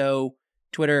can do so.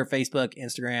 Twitter, Facebook,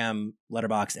 Instagram,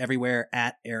 Letterboxd, everywhere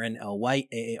at Aaron L. White,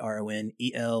 AARON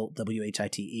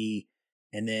ELWHITE.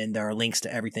 And then there are links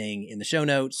to everything in the show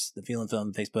notes, the Feelin'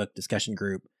 Film Facebook discussion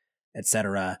group,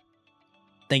 etc.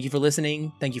 Thank you for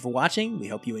listening. Thank you for watching. We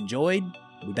hope you enjoyed.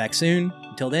 We'll be back soon.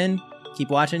 Until then, keep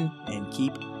watching and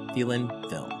keep feeling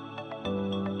film.